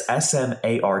 that's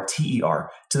SMARTER,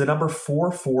 to the number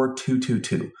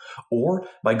 44222, or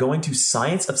by going to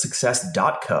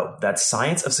scienceofsuccess.co, that's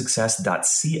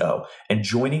scienceofsuccess.co, and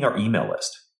joining our email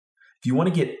list. If you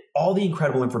want to get all the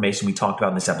incredible information we talked about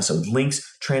in this episode, links,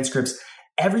 transcripts,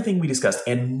 everything we discussed,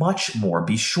 and much more,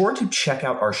 be sure to check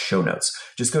out our show notes.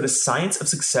 Just go to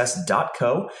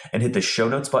scienceofsuccess.co and hit the show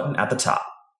notes button at the top.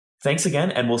 Thanks again,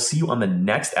 and we'll see you on the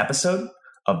next episode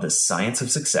of The Science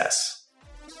of Success.